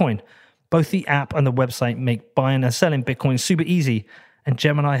buys of Bitcoin. Both the app and the website make buying and selling Bitcoin super easy, and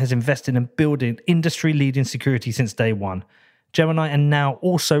Gemini has invested in building industry-leading security since day one. Gemini are now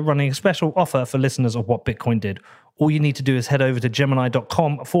also running a special offer for listeners of What Bitcoin Did. All you need to do is head over to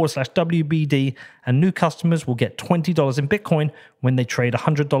gemini.com/WBD, and new customers will get $20 in Bitcoin when they trade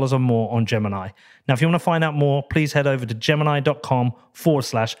 $100 or more on Gemini. Now, if you want to find out more, please head over to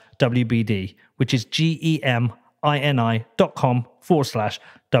gemini.com/WBD, which is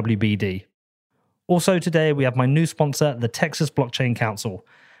GEMINI.com/WBD. Also today, we have my new sponsor, the Texas Blockchain Council.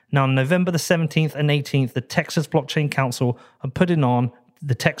 Now, on November the 17th and 18th, the Texas Blockchain Council are putting on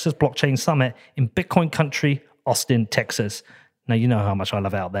the Texas Blockchain Summit in Bitcoin country, Austin, Texas. Now, you know how much I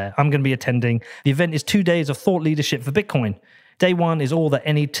love it out there. I'm going to be attending. The event is 2 days of thought leadership for Bitcoin. Day one is all that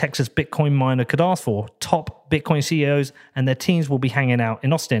any Texas Bitcoin miner could ask for. Top Bitcoin CEOs and their teams will be hanging out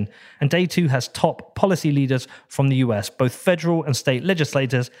in Austin. And day two has top policy leaders from the US, both federal and state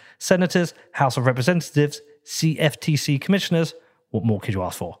legislators, senators, House of Representatives, CFTC commissioners. What more could you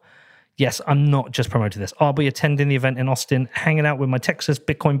ask for? Yes, I'm not just promoting this. I'll be attending the event in Austin, hanging out with my Texas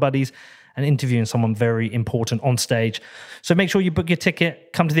Bitcoin buddies, and interviewing someone very important on stage. So make sure you book your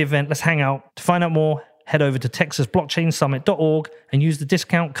ticket, come to the event, let's hang out. To find out more, head over to texasblockchainsummit.org and use the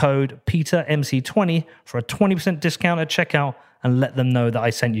discount code PeterMC20 for a 20% discount at checkout, and let them know that I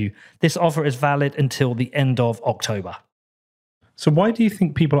sent you. This offer is valid until the end of October. So why do you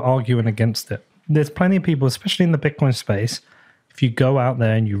think people are arguing against it? There's plenty of people, especially in the Bitcoin space, if you go out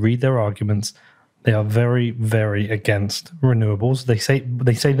there and you read their arguments, they are very, very against renewables. They say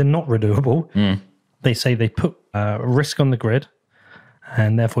they're not renewable. They say they put risk on the grid,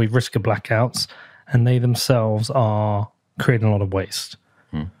 and therefore risk of blackouts, and they themselves are creating a lot of waste.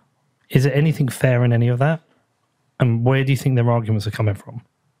 Is there anything fair in any of that? And where do you think their arguments are coming from?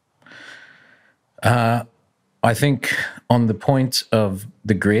 I think on the point of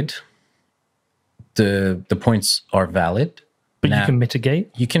the grid, the points are valid. But now, you can mitigate?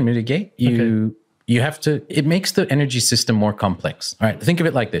 You can mitigate. You have to, it makes the energy system more complex. All right, think of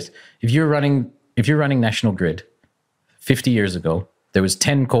it like this. If you're running National Grid 50 years ago, there was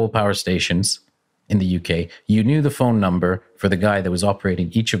 10 coal power stations in the UK. You knew the phone number for the guy that was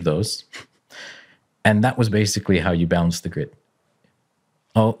operating each of those. And that was basically how you balanced the grid.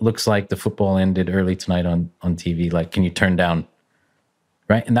 Oh, looks like the football ended early tonight on TV. Like, can you turn down?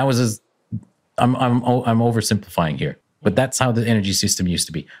 Right? And that was I'm oversimplifying here. But that's how the energy system used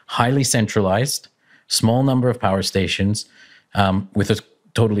to be. Highly centralized, small number of power stations with a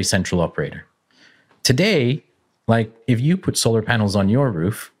totally central operator. Today, like if you put solar panels on your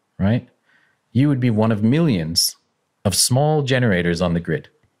roof, right, you would be one of millions of small generators on the grid,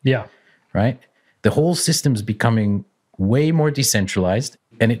 Yeah. right? The whole system's becoming way more decentralized,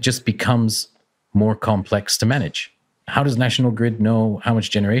 and it just becomes more complex to manage. How does National Grid know how much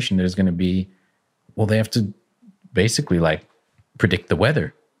generation there's going to be? Well, they have to basically like predict the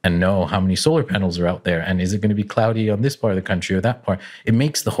weather and know how many solar panels are out there, and is it going to be cloudy on this part of the country or that part? It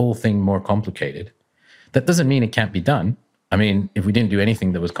makes the whole thing more complicated. That doesn't mean it can't be done. I mean, if we didn't do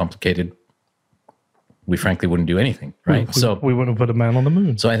anything that was complicated, we frankly wouldn't do anything, right? We wouldn't have put a man on the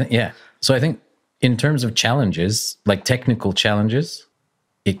moon. So I think in terms of challenges, like technical challenges,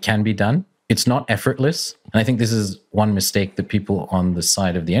 it can be done. It's not effortless. And I think this is one mistake that people on the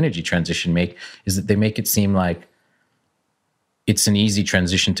side of the energy transition make, is that they make it seem like it's an easy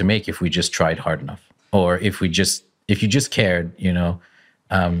transition to make if we just tried hard enough, or if you just cared,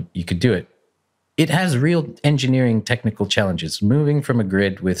 you could do it. It has real engineering technical challenges. Moving from a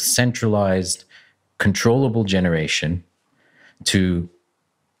grid with centralized, controllable generation to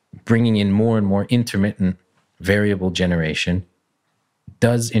bringing in more and more intermittent variable generation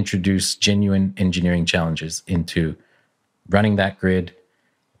does introduce genuine engineering challenges into running that grid,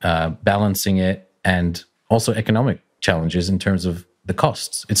 balancing it, and also economic challenges in terms of the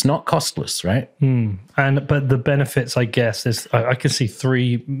costs. It's not costless, right? But the benefits, I guess, I can see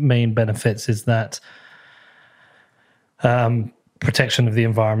three main benefits. Is that protection of the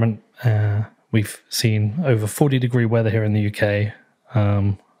environment. We've seen over 40-degree weather here in the UK.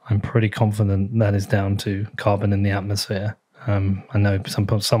 I'm pretty confident that is down to carbon in the atmosphere. I know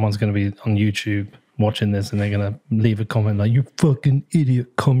someone's going to be on YouTube watching this and they're going to leave a comment like, "You fucking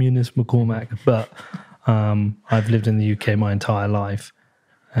idiot communist, McCormack." But I've lived in the UK my entire life,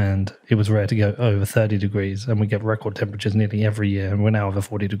 and it was rare to go over 30 degrees, and we get record temperatures nearly every year, and we're now over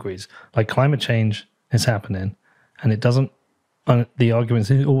 40 degrees. Like, climate change is happening, and it doesn't, the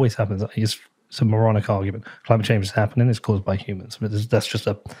arguments, it always happens. It's a moronic argument. Climate change is happening, it's caused by humans. But that's just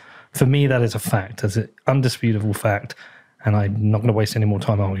for me, that is a fact. That's an undisputable fact, and I'm not going to waste any more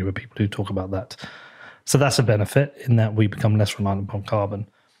time arguing with people who talk about that. So that's a benefit, in that we become less reliant upon carbon.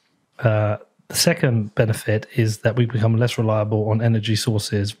 The second benefit is that we become less reliable on energy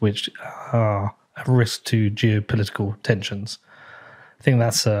sources which are at risk to geopolitical tensions. I think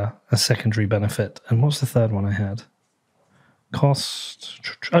that's a secondary benefit. And what's the third one I had? Cost.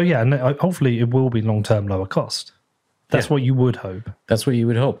 Oh, yeah. No, hopefully it will be long-term lower cost. That's what you would hope. That's what you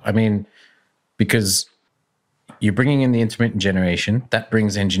would hope. I mean, because you're bringing in the intermittent generation, that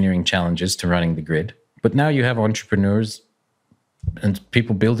brings engineering challenges to running the grid. But now you have entrepreneurs and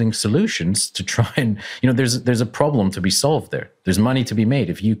people building solutions to try and, there's a problem to be solved there. There's money to be made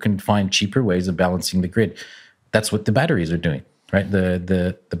if you can find cheaper ways of balancing the grid. That's what the batteries are doing, right?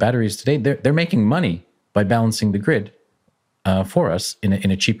 The batteries today, they're making money by balancing the grid for us in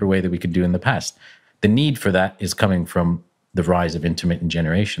a cheaper way than we could do in the past. The need for that is coming from the rise of intermittent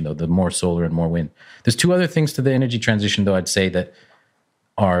generation, though, the more solar and more wind. There's two other things to the energy transition, though, I'd say that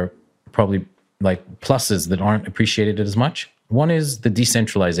are probably like pluses that aren't appreciated as much. One is the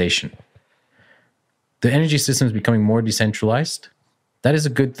decentralization. The energy system is becoming more decentralized. That is a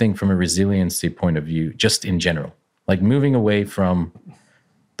good thing from a resiliency point of view, just in general. Like moving away from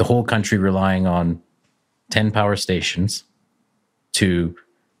the whole country relying on 10 power stations to,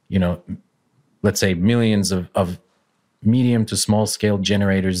 let's say millions of medium to small scale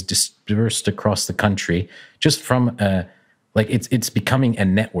generators dispersed across the country, just from it's becoming a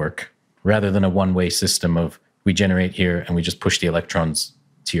network rather than a one-way system of we generate here and we just push the electrons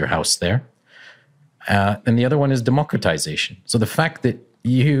to your house there. And the other one is democratization. So the fact that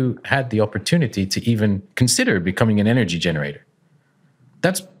you had the opportunity to even consider becoming an energy generator,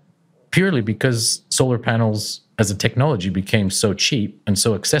 that's purely because solar panels as a technology became so cheap and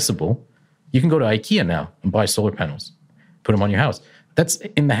so accessible. You can go to IKEA now and buy solar panels, put them on your house. That's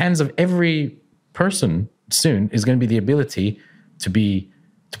in the hands of every person soon, is going to be the ability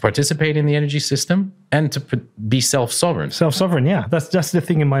to participate in the energy system and to be self-sovereign. Self-sovereign, yeah. That's the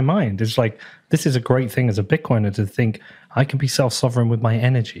thing in my mind. It's like, this is a great thing as a Bitcoiner to think, I can be self-sovereign with my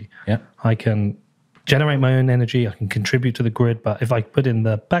energy. Yeah. I can generate my own energy. I can contribute to the grid. But if I put in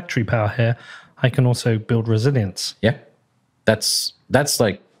the battery power here, I can also build resilience. Yeah. That's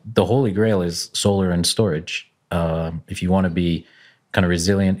like the holy grail is solar and storage. If you want to be kind of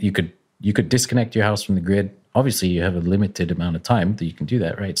resilient, you could disconnect your house from the grid. Obviously, you have a limited amount of time that you can do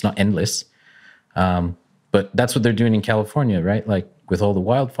that, right? It's not endless. But that's what they're doing in California, right? Like with all the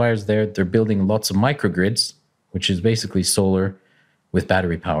wildfires there, they're building lots of microgrids, which is basically solar with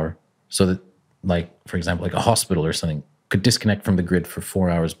battery power. So that, like, for example, like a hospital or something could disconnect from the grid for 4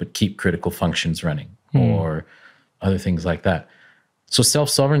 hours, but keep critical functions running or other things like that. So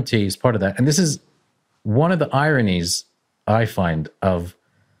self-sovereignty is part of that. And this is one of the ironies I find of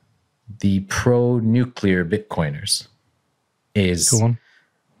the pro-nuclear Bitcoiners is Go on.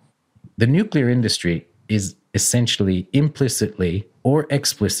 the nuclear industry is essentially implicitly or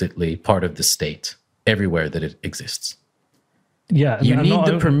explicitly part of the state everywhere that it exists. Yeah. You and need not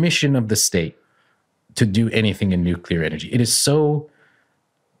the only- permission of the state to do anything in nuclear energy. It is so,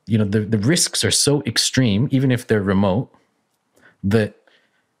 the risks are so extreme, even if they're remote, that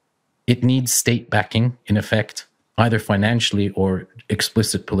it needs state backing, in effect, either financially or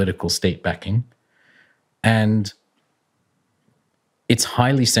explicit political state backing. And it's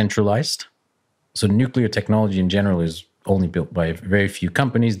highly centralized. So nuclear technology in general is only built by very few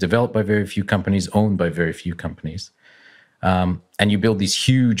companies, developed by very few companies, owned by very few companies. And you build these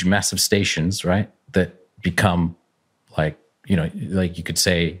huge, massive stations, right, that become like you could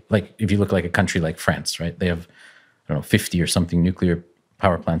say, like if you look like a country like France, right, they have, 50 or something nuclear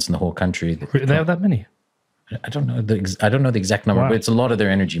power plants in the whole country. They have that many? I don't know the exact number, Wow. but it's a lot of their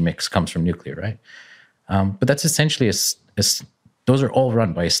energy mix comes from nuclear, right? But that's essentially those are all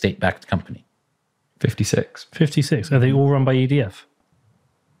run by a state-backed company. 56. 56. Are they all run by EDF?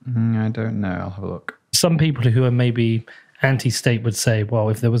 I don't know. I'll have a look. Some people who are maybe anti-state would say, well,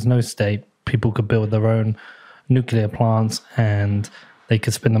 if there was no state, people could build their own nuclear plants and they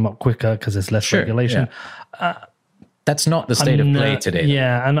could spin them up quicker because there's less regulation. That's not the state of play today. though.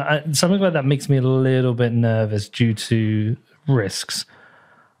 Yeah, and something like that makes me a little bit nervous due to risks.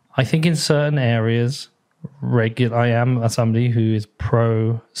 I think in certain areas, I am somebody who is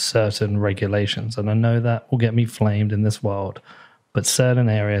pro certain regulations, and I know that will get me flamed in this world. But certain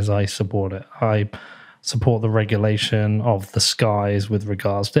areas, I support it. I support the regulation of the skies with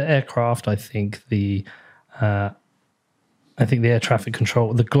regards to aircraft. I think the air traffic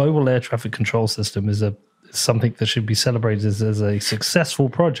control, the global air traffic control system, is something that should be celebrated as a successful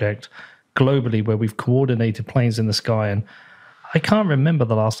project globally, where we've coordinated planes in the sky. And I can't remember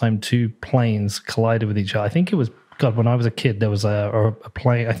the last time two planes collided with each other. I think it was, when I was a kid, there was a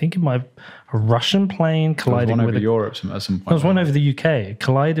plane, I think a Russian plane colliding one with over Europe at some point. there was one over the UK. It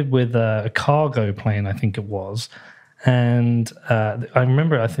collided with a cargo plane, I think it was. And I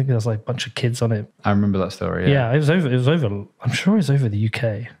remember, I think there was like a bunch of kids on it. I remember that story. Yeah, it was over. I'm sure it was over the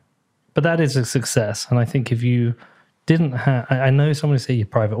UK. But that is a success. And I think if you didn't have, I know someone say your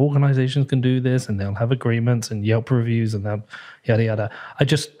private organizations can do this and they'll have agreements and Yelp reviews and they'll yada, yada.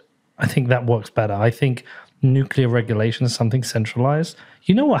 I think that works better. I think nuclear regulation is something centralized.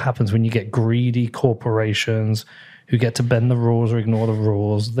 You know what happens when you get greedy corporations who get to bend the rules or ignore the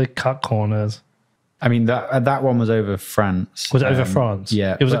rules? They cut corners. I mean, that one was over France. Was it over France?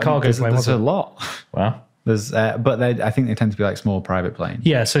 Yeah. It was a but cargo there's, plane, There's wasn't a lot. Wow. There's, but I think they tend to be like small private planes.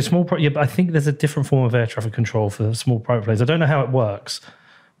 Yeah, so but I think there's a different form of air traffic control for small private planes. I don't know how it works,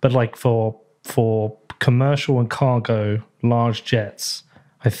 but like for commercial and cargo large jets,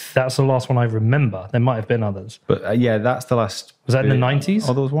 that's the last one I remember. There might have been others. But yeah, that's the last. Was that in the 90s?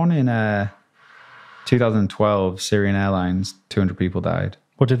 Oh, there was one in 2012. Syrian Airlines, 200 people died.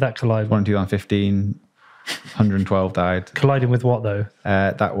 What did that collide with? One in 2015, 112 died. Colliding with what, though?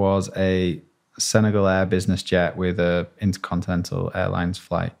 That was a Senegal Air business jet with a Intercontinental Airlines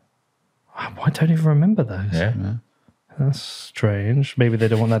flight. I don't even remember those. Yeah. That's strange. Maybe they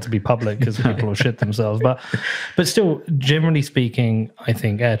don't want that to be public because people will shit themselves. But still, generally speaking, I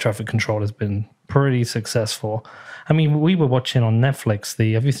think air traffic control has been pretty successful. I mean, we were watching on Netflix.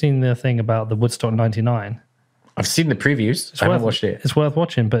 Have you seen the thing about the Woodstock 99? I've seen the previews. I haven't watched it. It's worth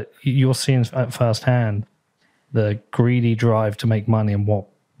watching, but you're seeing at firsthand the greedy drive to make money and what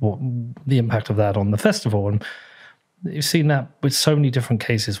the impact of that on the festival. And you've seen that with so many different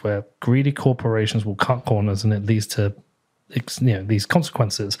cases where greedy corporations will cut corners and it leads to these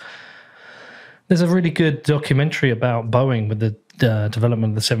consequences. There's a really good documentary about Boeing with the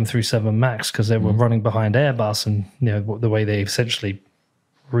development of the 737 MAX because they were running behind Airbus and the way they essentially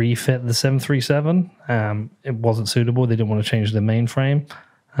refit the 737. It wasn't suitable. They didn't want to change the mainframe.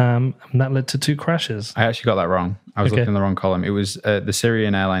 And that led to 2 crashes. I actually got that wrong. I was looking in the wrong column. It was the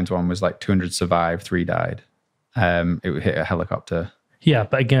Syrian Airlines one was like 200 survived, 3 died. It hit a helicopter. Yeah,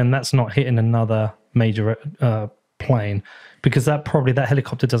 but again, that's not hitting another major plane because that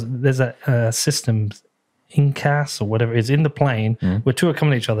helicopter doesn't. There's a system, INCAS or whatever it is in the plane where 2 are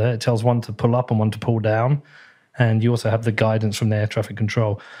coming at each other. It tells one to pull up and one to pull down. And you also have the guidance from the air traffic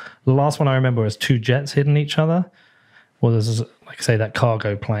control. The last one I remember was 2 jets hitting each other. Well, there's, like I say, that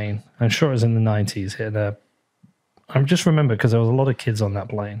cargo plane. I'm sure it was in the 90s. I just remember because there was a lot of kids on that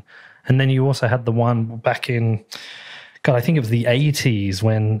plane. And then you also had the one back in, I think it was the 80s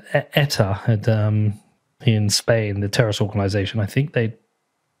when ETA had in Spain, the terrorist organization, I think a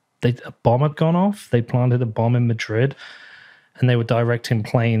bomb had gone off. They planted a bomb in Madrid, and they were directing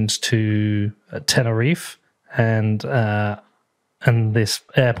planes to Tenerife, and this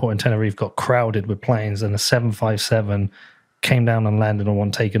airport in Tenerife got crowded with planes, and a 757 came down and landed on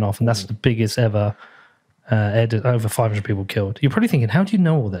one taken off, and that's the biggest ever. Over 500 people killed. You're probably thinking, how do you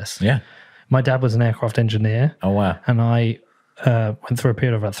know all this? Yeah. My dad was an aircraft engineer. Oh, wow. And I went through a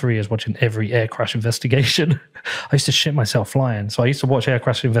period of about 3 years watching every air crash investigation. I used to shit myself flying. So I used to watch air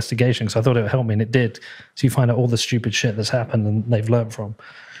crash investigation because I thought it would help me, and it did. So you find out all the stupid shit that's happened and they've learned from.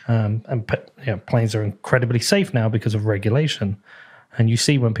 Planes are incredibly safe now because of regulation. And you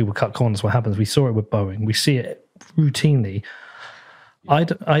see when people cut corners what happens. We saw it with Boeing. We see it routinely. I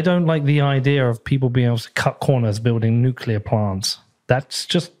don't like the idea of people being able to cut corners building nuclear plants. That's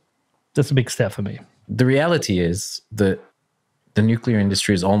a big step for me. The reality is that the nuclear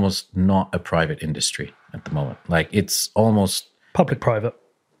industry is almost not a private industry at the moment. Like, it's almost public-private.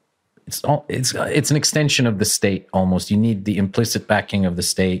 It's an extension of the state almost. You need the implicit backing of the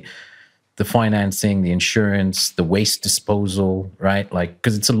state, the financing, the insurance, the waste disposal, right? Like,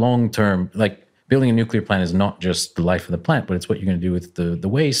 because it's a long-term, like, building a nuclear plant is not just the life of the plant, but it's what you're going to do with the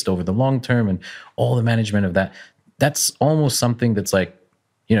waste over the long term and all the management of that. That's almost something that's like,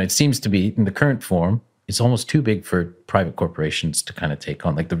 it seems to be in the current form, it's almost too big for private corporations to kind of take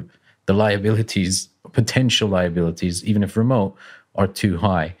on. Like the liabilities, potential liabilities, even if remote, are too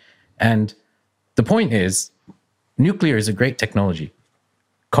high. And the point is, nuclear is a great technology.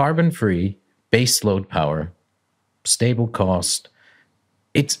 Carbon-free, base load power, stable cost.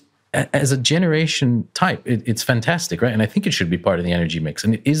 It's, as a generation type, it's fantastic, right? And I think it should be part of the energy mix.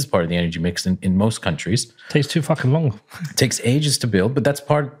 And it is part of the energy mix in most countries. Takes too fucking long. It takes ages to build, but that's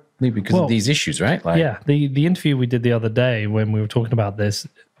partly because of these issues, right? Like, yeah, the interview we did the other day when we were talking about this,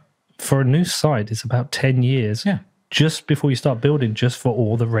 for a new site, it's about 10 years just before you start building, just for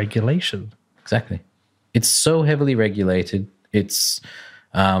all the regulation. Exactly. It's so heavily regulated. It's,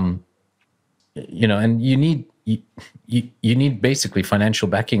 and you need... You need basically financial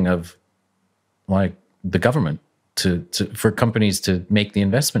backing of, like, the government for companies to make the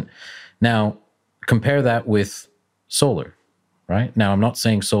investment. Now, compare that with solar, right? Now, I'm not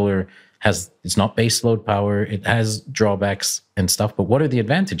saying solar it's not base load power. It has drawbacks and stuff. But what are the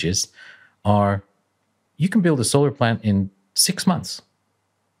advantages? You can build a solar plant in 6 months.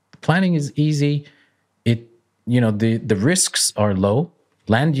 The planning is easy. The risks are low.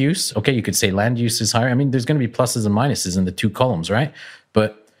 Land use, okay, you could say land use is higher. I mean, there's going to be pluses and minuses in the two columns, right?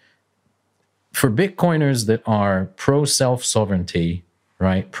 But for Bitcoiners that are pro self-sovereignty,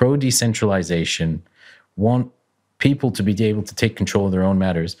 right, pro decentralization, want people to be able to take control of their own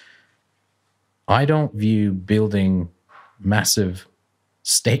matters, I don't view building massive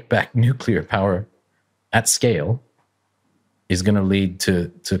state-backed nuclear power at scale is going to lead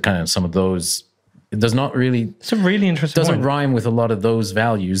to kind of some of those. It does not really. It's a really interesting. Doesn't rhyme with a lot of those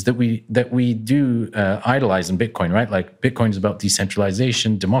values that we do idolize in Bitcoin, right? Like, Bitcoin is about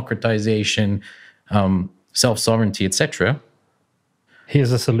decentralization, democratization, self-sovereignty, etc.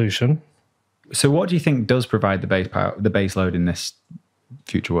 Here's a solution. So, what do you think does provide the base load in this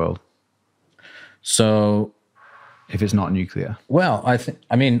future world? So, if it's not nuclear, well, I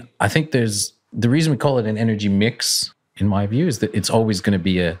think there's the reason we call it an energy mix, in my view, is that it's always going to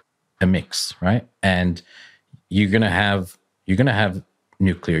be a mix, right? And you're gonna have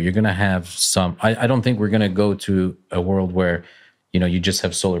nuclear. You're gonna have some. I don't think we're gonna go to a world where you just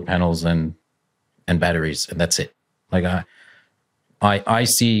have solar panels and batteries and that's it. Like, I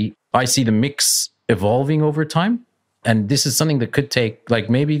see the mix evolving over time, and this is something that could take, like,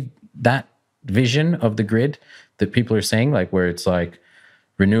 maybe that vision of the grid that people are saying, like, where it's like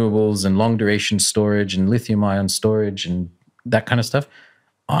renewables and long duration storage and lithium ion storage and that kind of stuff.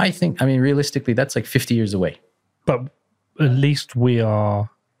 Realistically, that's like 50 years away. But at least we are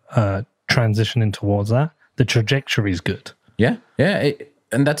transitioning towards that. The trajectory is good. Yeah.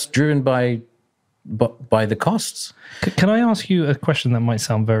 And that's driven by the costs. Can I ask you a question that might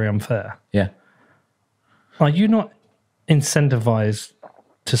sound very unfair? Yeah. Are you not incentivized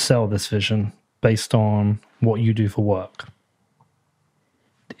to sell this vision based on what you do for work?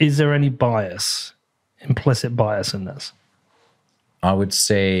 Is there any bias, implicit bias in this? I would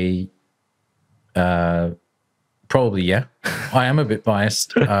say probably, yeah. I am a bit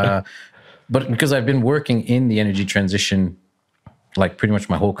biased. But because I've been working in the energy transition, like, pretty much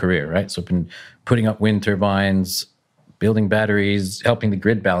my whole career, right? So I've been putting up wind turbines, building batteries, helping the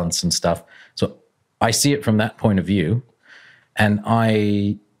grid balance and stuff. So I see it from that point of view. And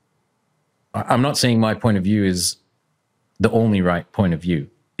I'm not saying my point of view is the only right point of view.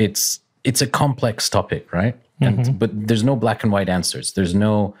 It's it's a complex topic, right? But there's no black and white answers. There's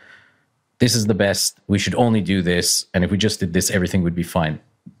no, this is the best, we should only do this, and if we just did this, everything would be fine.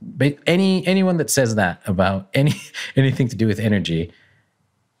 But anyone that says that about anything to do with energy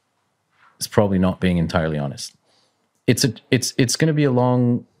is probably not being entirely honest. It's going to be a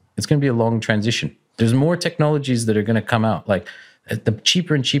long transition. There's more technologies that are going to come out. Like the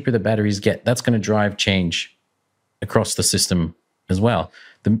cheaper and cheaper the batteries get, that's going to drive change across the system as well.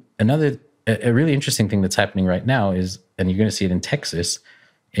 A really interesting thing that's happening right now is, and you're going to see it in Texas,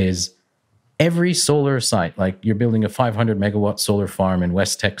 is every solar site, like you're building a 500 megawatt solar farm in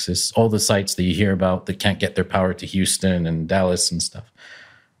West Texas, all the sites that you hear about that can't get their power to Houston and Dallas and stuff,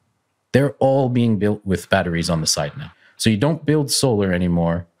 they're all being built with batteries on the site now. So you don't build solar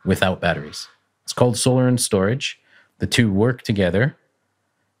anymore without batteries. It's called solar and storage. The two work together.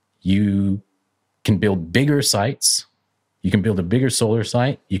 You can build bigger sites. You can build a bigger solar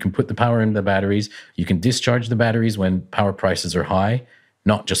site. You can put the power into the batteries. You can discharge the batteries when power prices are high,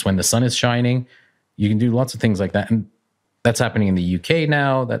 not just when the sun is shining. You can do lots of things like that. And that's happening in the UK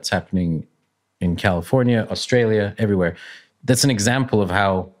now. That's happening in California, Australia, everywhere. That's an example of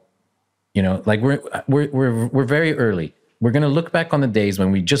how, like we're very early. We're going to look back on the days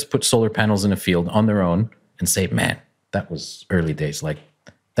when we just put solar panels in a field on their own and say, man, that was early days. Like,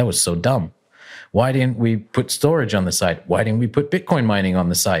 that was so dumb. Why didn't we put storage on the side? Why didn't we put Bitcoin mining on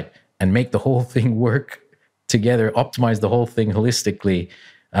the side and make the whole thing work together, optimize the whole thing holistically,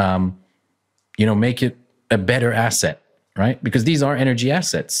 make it a better asset, right? Because these are energy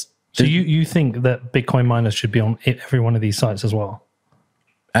assets. So you think that Bitcoin miners should be on every one of these sites as well?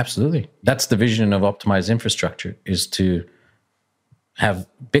 Absolutely. That's the vision of optimized infrastructure, is to have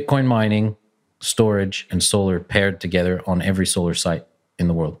Bitcoin mining, storage, and solar paired together on every solar site in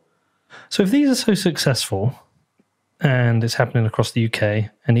the world. So if these are so successful, and it's happening across the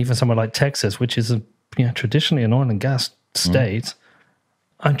UK, and even somewhere like Texas, which is traditionally an oil and gas state,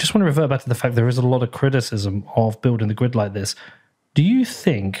 I just want to revert back to the fact there is a lot of criticism of building the grid like this. Do you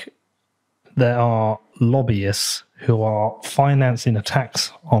think there are lobbyists who are financing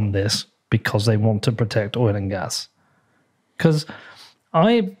attacks on this because they want to protect oil and gas? Because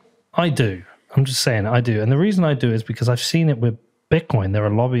I do. I'm just saying I do. And the reason I do is because I've seen it with Bitcoin. There are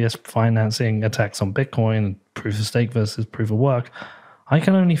lobbyists financing attacks on Bitcoin, proof of stake versus proof of work. I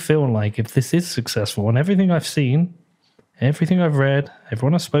can only feel like if this is successful, and everything I've seen, everything I've read,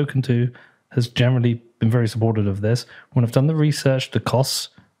 everyone I've spoken to has generally been very supportive of this. When I've done the research, the costs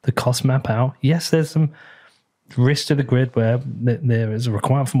map out. Yes, there's some risk to the grid where there is a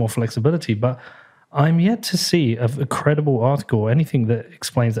requirement for more flexibility, but I'm yet to see a credible article or anything that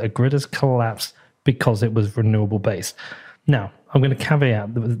explains that a grid has collapsed because it was renewable based. Now, I'm going to caveat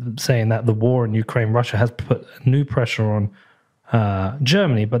saying that the war in Ukraine, Russia has put new pressure on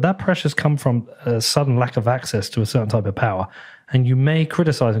Germany, but that pressure has come from a sudden lack of access to a certain type of power. And you may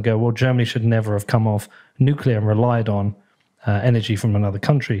criticize and go, well, Germany should never have come off nuclear and relied on energy from another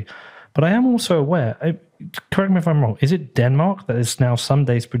country. But I am also aware, correct me if I'm wrong, is it Denmark that is now some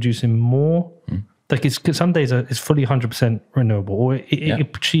days producing more? Like some days it's fully 100% renewable, or it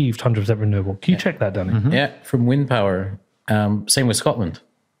achieved 100% renewable. Can you check that, Danny? Mm-hmm. Yeah, from wind power. Same with Scotland.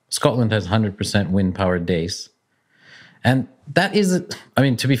 Scotland has 100% wind powered days. And that is,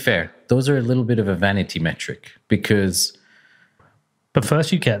 to be fair, those are a little bit of a vanity metric because... But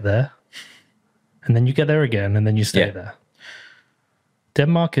first you get there, and then you get there again, and then you stay there.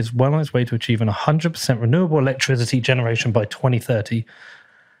 Denmark is well on its way to achieving 100% renewable electricity generation by 2030.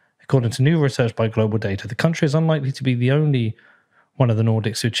 According to new research by Global Data, the country is unlikely to be the only one of the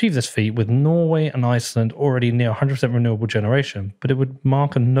Nordics to achieve this feat, with Norway and Iceland already near 100% renewable generation, but it would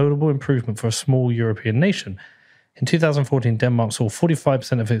mark a notable improvement for a small European nation. In 2014, Denmark saw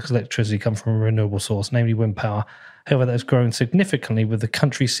 45% of its electricity come from a renewable source, namely wind power. However, that has grown significantly with the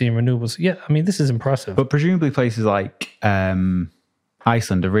country seeing renewables. Yeah, this is impressive. But presumably places like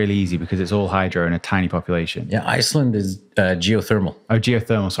Iceland are really easy because it's all hydro and a tiny population. Yeah, Iceland is geothermal. Oh,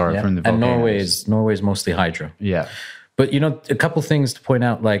 geothermal, sorry, from the volcanoes. And Norway is mostly hydro. Yeah. But, a couple things to point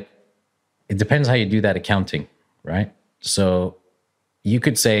out, like, it depends how you do that accounting, right? So you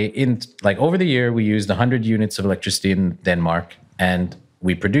could say, over the year, we used 100 units of electricity in Denmark, and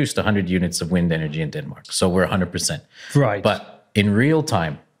we produced 100 units of wind energy in Denmark. So we're 100%. Right. But in real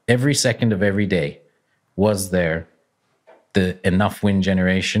time, every second of every day, was there enough wind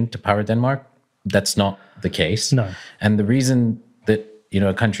generation to power Denmark? That's not the case. No. And the reason that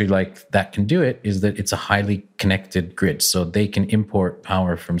a country like that can do it is that it's a highly connected grid. So they can import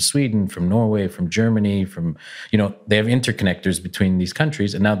power from Sweden, from Norway, from Germany, they have interconnectors between these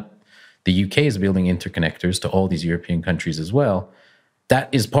countries. And now the UK is building interconnectors to all these European countries as well.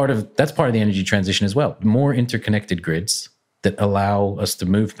 that's part of the energy transition as well. More interconnected grids that allow us to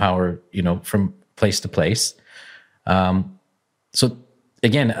move power, from place to place. So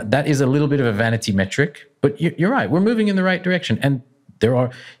again, that is a little bit of a vanity metric, but you're right. We're moving in the right direction, and there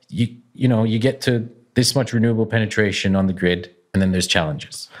are you get to this much renewable penetration on the grid, and then there's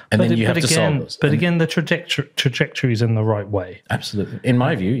challenges, and then you have to solve those. But again, the trajectory is in the right way. Absolutely, in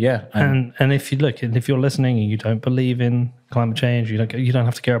my view, yeah. And if you look, and if you're listening and you don't believe in climate change, you don't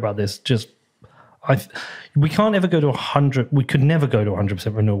have to care about this. We can't ever go to 100. We could never go to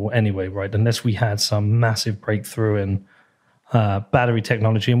 100% renewable anyway, right? Unless we had some massive breakthrough in battery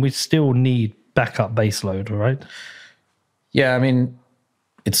technology, and we still need backup baseload, right? Yeah, I mean,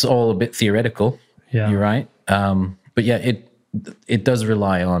 it's all a bit theoretical. Yeah, you're right. But yeah, it does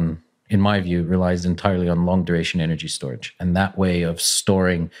rely on, in my view, relies entirely on long duration energy storage, and that way of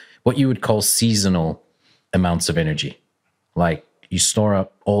storing what you would call seasonal amounts of energy, like you store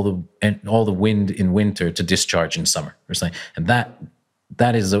up all the wind in winter to discharge in summer or something, and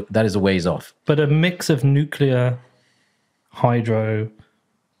that is a ways off. But a mix of nuclear, hydro,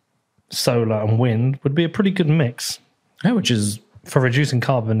 solar, and wind would be a pretty good mix. Yeah, which is for reducing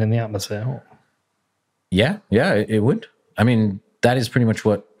carbon in the atmosphere. Yeah, it would. I mean, that is pretty much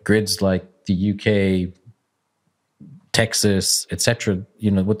what grids like the UK, Texas, etc.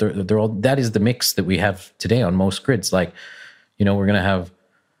 What they're all. That is the mix that we have today on most grids. Like, we're going to have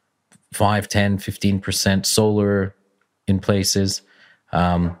 5, 10, 15% solar in places.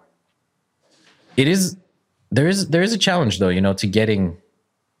 There is a challenge though, to getting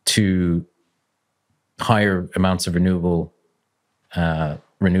to higher amounts of renewable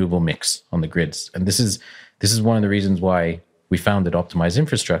mix on the grids. And this is one of the reasons why we founded Optimize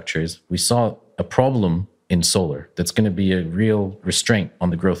Infrastructures. We saw a problem in solar that's going to be a real restraint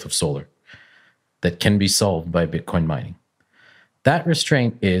on the growth of solar that can be solved by Bitcoin mining. That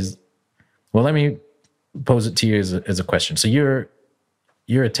restraint is, well, let me pose it to you as a question. So you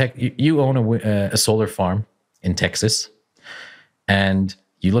own a solar farm in Texas, and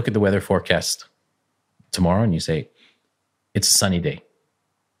you look at the weather forecast tomorrow and you say, it's a sunny day,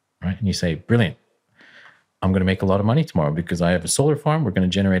 right? And you say, brilliant. I'm going to make a lot of money tomorrow because I have a solar farm. We're going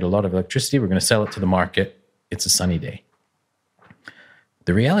to generate a lot of electricity. We're going to sell it to the market. It's a sunny day.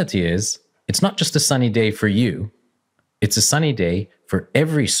 The reality is, it's not just a sunny day for you. It's a sunny day for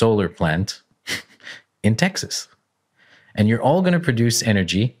every solar plant in Texas. And you're all going to produce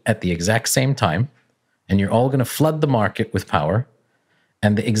energy at the exact same time. And you're all going to flood the market with power.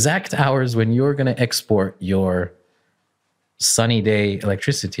 And the exact hours when you're going to export your sunny day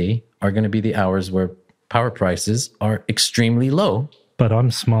electricity are going to be the hours where power prices are extremely low. But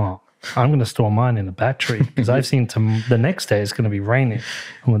I'm smart. I'm going to store mine in a battery because I've seen the next day it's going to be raining.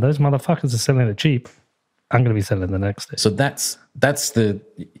 And when those motherfuckers are selling it cheap, I'm going to be selling the next day. So that's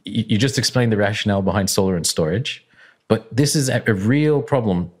you just explained the rationale behind solar and storage. But this is a real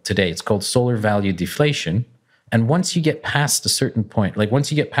problem today. It's called solar value deflation. And once you get past a certain point, like once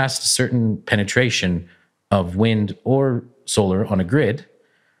you get past a certain penetration of wind or solar on a grid,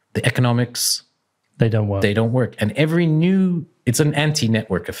 the economics, they don't work. And it's an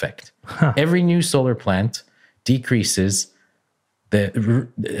anti-network effect. Huh. Every new solar plant decreases,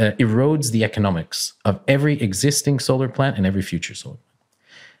 erodes the economics of every existing solar plant and every future solar plant.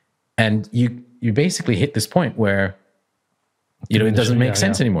 And you basically hit this point where, it doesn't make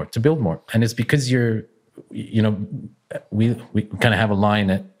sense anymore to build more. And it's because we kind of have a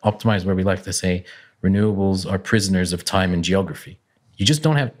line at Optimize where we like to say renewables are prisoners of time and geography. You just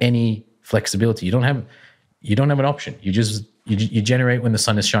don't have any flexibility. You don't have an option. You generate when the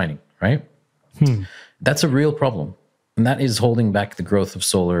sun is shining, right? That's a real problem. And that is holding back the growth of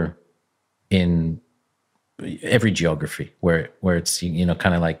solar in every geography where it's,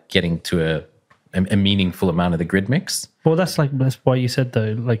 kind of like getting to a meaningful amount of the grid mix. Well, that's why you said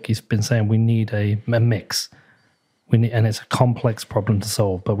though, like he's been saying, we need a mix. And it's a complex problem to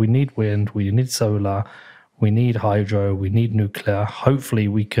solve, but we need wind, we need solar, we need hydro, we need nuclear. Hopefully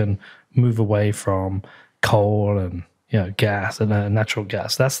we can move away from coal and gas and natural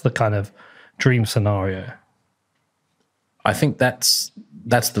gas. That's the kind of dream scenario. I think that's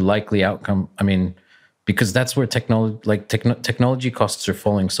the likely outcome. I mean, because that's where technology costs are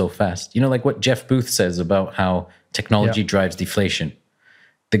falling so fast. Like what Jeff Booth says about how technology drives deflation.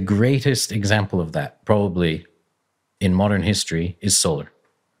 The greatest example of that, probably in modern history, is solar.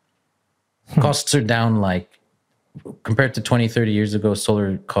 Costs are down, compared to 20, 30 years ago,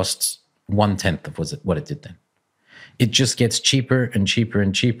 solar costs 1/10 of what it did then. It just gets cheaper and cheaper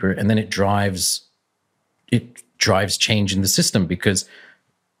and cheaper, and then it drives change in the system because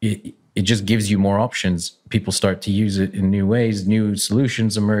it just gives you more options. People start to use it in new ways, new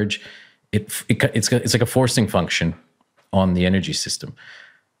solutions emerge. It's like a forcing function on the energy system.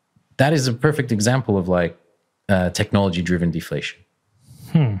 That is a perfect example of like technology-driven deflation.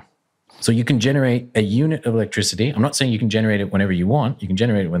 So you can generate a unit of electricity. I'm not saying you can generate it whenever you want. You can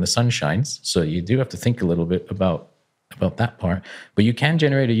generate it when the sun shines. So you do have to think a little bit about that part. But you can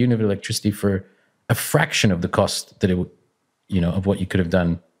generate a unit of electricity for a fraction of the cost that it would, of what you could have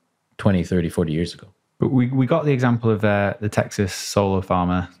done 20, 30, 40 years ago. But we got the example of the Texas solar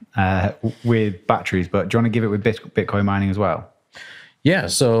farmer with batteries, but do you want to give it with Bitcoin mining as well? Yeah,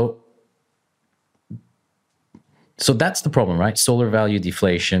 so that's the problem, right? Solar value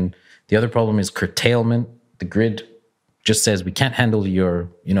deflation. The other problem is curtailment. The grid just says we can't handle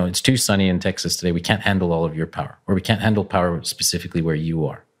it's too sunny in Texas today. We can't handle all of your power, or we can't handle power specifically where you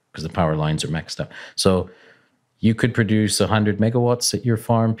are because the power lines are maxed out. So you could produce 100 megawatts at your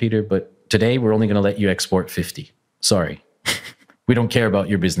farm, Peter, but today we're only going to let you export 50. Sorry. We don't care about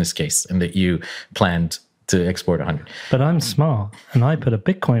your business case and that you planned to export 100. But I'm smart and I put a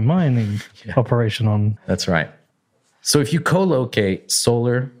Bitcoin mining operation on. That's right. So if you co-locate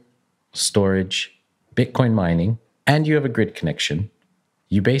solar, storage, Bitcoin mining, and you have a grid connection,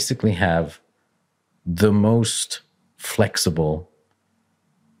 you basically have the most flexible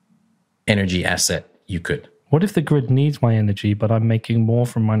energy asset you could. What if the grid needs my energy, but I'm making more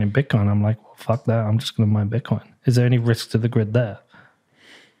from mining Bitcoin? I'm like, well, fuck that. I'm just going to mine Bitcoin. Is there any risk to the grid there?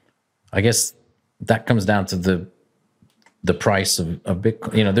 I guess that comes down to the price of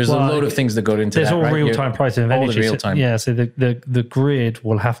Bitcoin. There's a load of things that go into that. There's all right? real-time pricing of energy. All the real-time. So the grid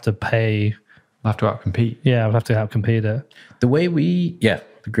will have to pay. We'll have to outcompete. Yeah, we'll have to outcompete it. The way the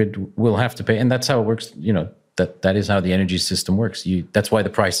grid will have to pay, and that's how it works. That is how the energy system works. That's why the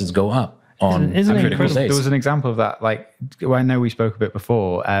prices go up on critical days. There was an example of that. Like, I know we spoke a bit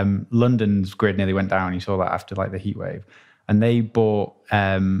before. London's grid nearly went down. You saw that after like the heat wave, and they bought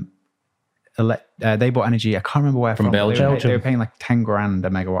energy. I can't remember where from Belgium. They were paying like 10 grand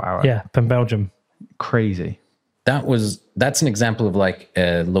a megawatt hour. Yeah, from Belgium. Crazy. That's an example of like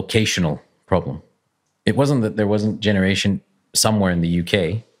a locational problem. It wasn't that there wasn't generation somewhere in the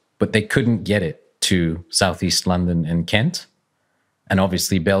UK, but they couldn't get it to Southeast London and Kent. And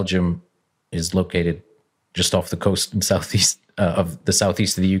obviously Belgium is located just off the coast in southeast of the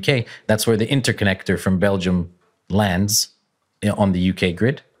southeast of the UK. That's where the interconnector from Belgium lands on the UK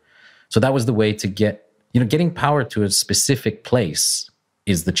grid. So that was the way to getting power to a specific place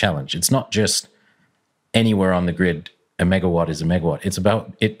is the challenge. It's not just anywhere on the grid, a megawatt is a megawatt. It's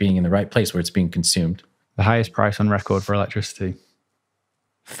about it being in the right place where it's being consumed. The highest price on record for electricity.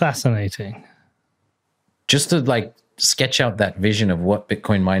 Fascinating. Just to like sketch out that vision of what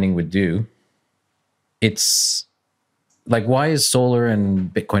Bitcoin mining would do, it's like, why is solar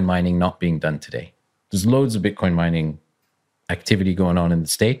and Bitcoin mining not being done today? There's loads of Bitcoin mining activity going on in the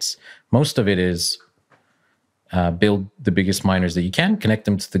States. Most of it is build the biggest miners that you can, connect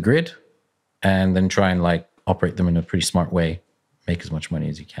them to the grid, and then try and like operate them in a pretty smart way, make as much money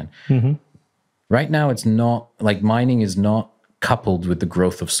as you can. Mm-hmm. Right now, it's not like mining is not coupled with the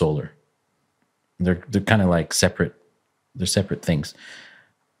growth of solar. They're kind of like separate. They're separate things.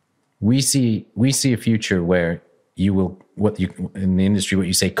 We see a future where you will in the industry what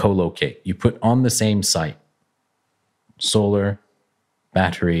you say co-locate. You put on the same site solar,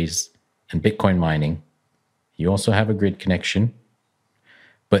 batteries, and Bitcoin mining. You also have a grid connection,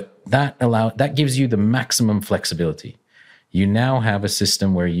 but that gives you the maximum flexibility. You now have a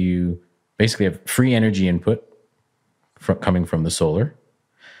system where you basically have free energy input coming from the solar.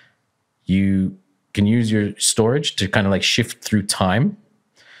 You can use your storage to kind of like shift through time,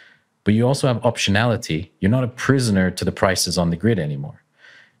 but you also have optionality. You're not a prisoner to the prices on the grid anymore.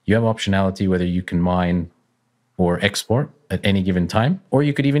 You have optionality whether you can mine or export at any given time, or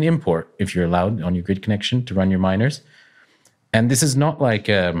you could even import if you're allowed on your grid connection to run your miners. And this is not like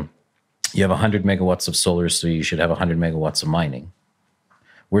you have 100 megawatts of solar, so you should have 100 megawatts of mining.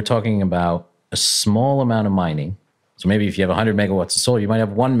 We're talking about a small amount of mining. So maybe if you have 100 megawatts of solar, you might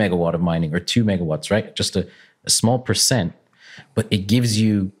have 1 megawatt of mining or 2 megawatts, right? Just a small percent, but it gives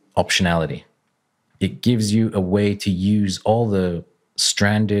you optionality. It gives you a way to use all the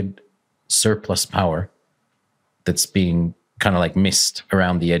stranded surplus power that's being kind of like missed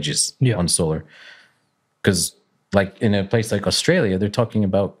around the edges on solar. Because like in a place like Australia, they're talking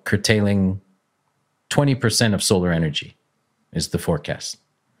about curtailing 20% of solar energy is the forecast.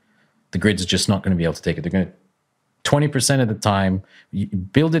 The grid's just not going to be able to take it. They're going to 20% of the time, you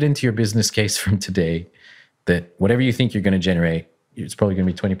build it into your business case from today that whatever you think you're going to generate, it's probably going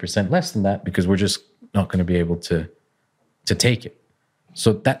to be 20% less than that because we're just not going to be able to take it.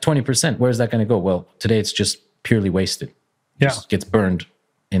 So that 20%, where's that going to go? Well, today it's just purely wasted. Yeah. Just gets burned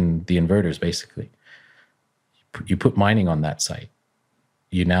in the inverters, basically. You put mining on that site.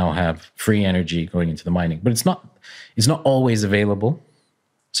 You now have free energy going into the mining, but it's not always available.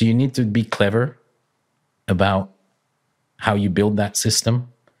 So you need to be clever about how you build that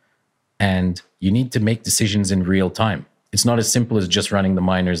system, and you need to make decisions in real time. It's not as simple as just running the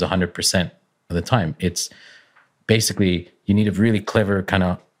miners 100% of the time. It's basically, you need a really clever kind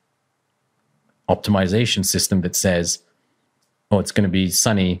of optimization system that says, oh, it's going to be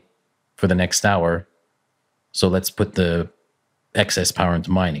sunny for the next hour, so let's put the excess power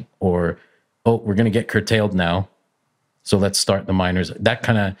into mining. Or, oh, we're going to get curtailed now, so let's start the miners. That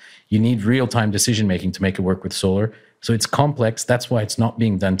kind of, you need real-time decision-making to make it work with solar. So it's complex. That's why it's not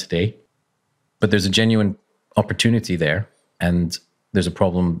being done today. But there's a genuine opportunity there, and there's a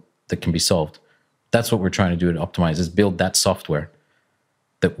problem that can be solved. That's what we're trying to do at Optimize, is build that software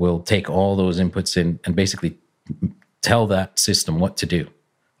that will take all those inputs in and basically tell that system what to do.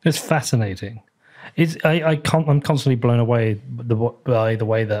 It's fascinating. I'm constantly blown away by the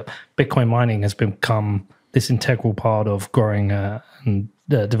way that Bitcoin mining has become this integral part of growing and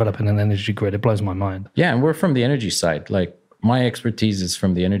developing an energy grid. It blows my mind. Yeah, and we're from the energy side. Like, my expertise is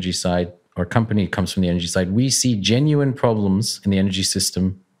from the energy side. Our company comes from the energy side. We see genuine problems in the energy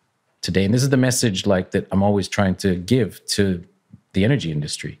system today. And this is the message that I'm always trying to give to the energy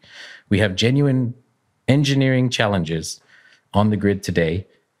industry. We have genuine engineering challenges on the grid today.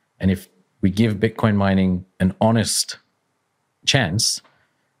 And if we give Bitcoin mining an honest chance,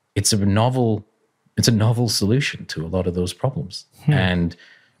 it's a novel solution to a lot of those problems. And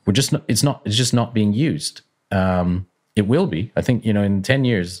it's just not being used. It will be. I think, in 10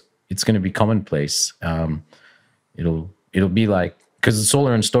 years, it's going to be commonplace. It'll be like, because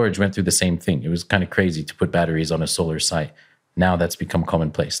solar and storage went through the same thing. It was kind of crazy to put batteries on a solar site. Now that's become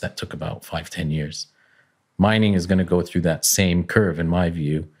commonplace. That took about 5-10 years. Mining is going to go through that same curve, in my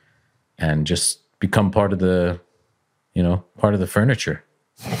view, and just become part of the furniture.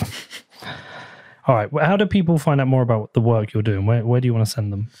 All right. Well, how do people find out more about the work you're doing? Where do you want to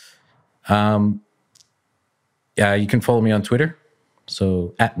send them? Yeah, you can follow me on Twitter.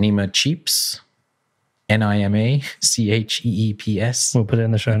 So at Nima Cheeps, NIMACHEEPS. We'll put it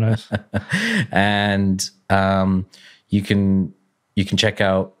in the show notes. And you can check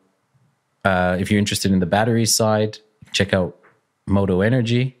out, if you're interested in the battery side, check out Moto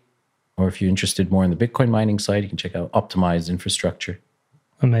Energy. Or if you're interested more in the Bitcoin mining side, you can check out Optimized Infrastructure.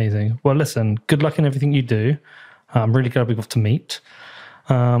 Amazing. Well, listen, good luck in everything you do. I'm really glad we got to meet.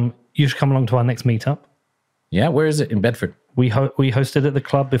 You should come along to our next meetup. Yeah, where is it? In Bedford. We host it at the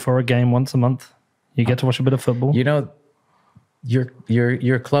club before a game once a month. You get to watch a bit of football.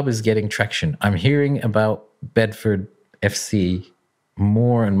 Your club is getting traction. I'm hearing about Bedford FC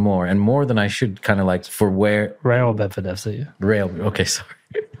more and more than I should, kind of like for where... Real Bedford FC. Real, okay, sorry.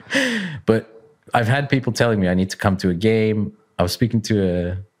 But I've had people telling me I need to come to a game. I was speaking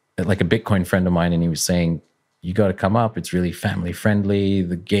to a Bitcoin friend of mine, and he was saying, you got to come up. It's really family friendly.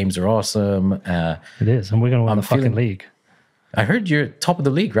 The games are awesome. It is, and we're going to win the fucking league. I heard you're top of the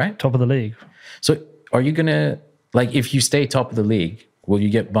league, right? Top of the league. So are you going to, if you stay top of the league, will you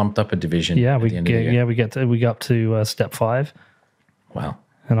get bumped up a division? Yeah, we get up to step 5. Wow.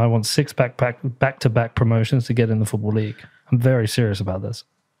 And I want 6 back-to-back promotions to get in the football league. I'm very serious about this.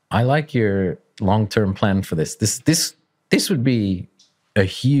 I like your long-term plan for this. This would be a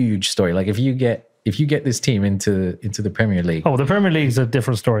huge story. Like if you get this team into the Premier League. Oh, the Premier League is a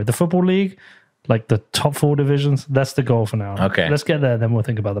different story. The football league, like the top 4 divisions, that's the goal for now. Okay, let's get there, then we'll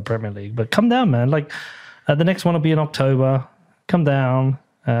think about the Premier League. But come down, man. The next one will be in October. Come down,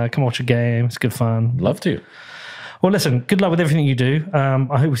 come watch a game. It's good fun. Love to. Well, listen, good luck with everything you do.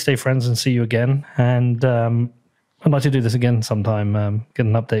 I hope we stay friends and see you again. And I'd like to do this again sometime, get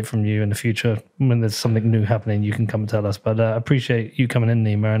an update from you in the future. When there's something new happening, you can come and tell us. But I appreciate you coming in,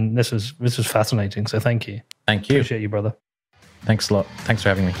 Nima, and this was fascinating, so thank you. Thank you. Appreciate you, brother. Thanks a lot. Thanks for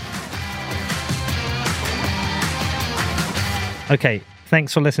having me. Okay,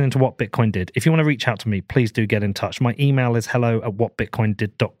 thanks for listening to What Bitcoin Did. If you want to reach out to me, please do get in touch. My email is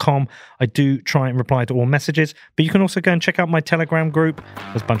hello@whatbitcoindid.com. I do try and reply to all messages, but you can also go and check out my Telegram group.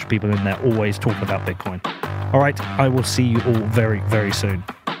 There's a bunch of people in there always talking about Bitcoin. All right, I will see you all very, very soon.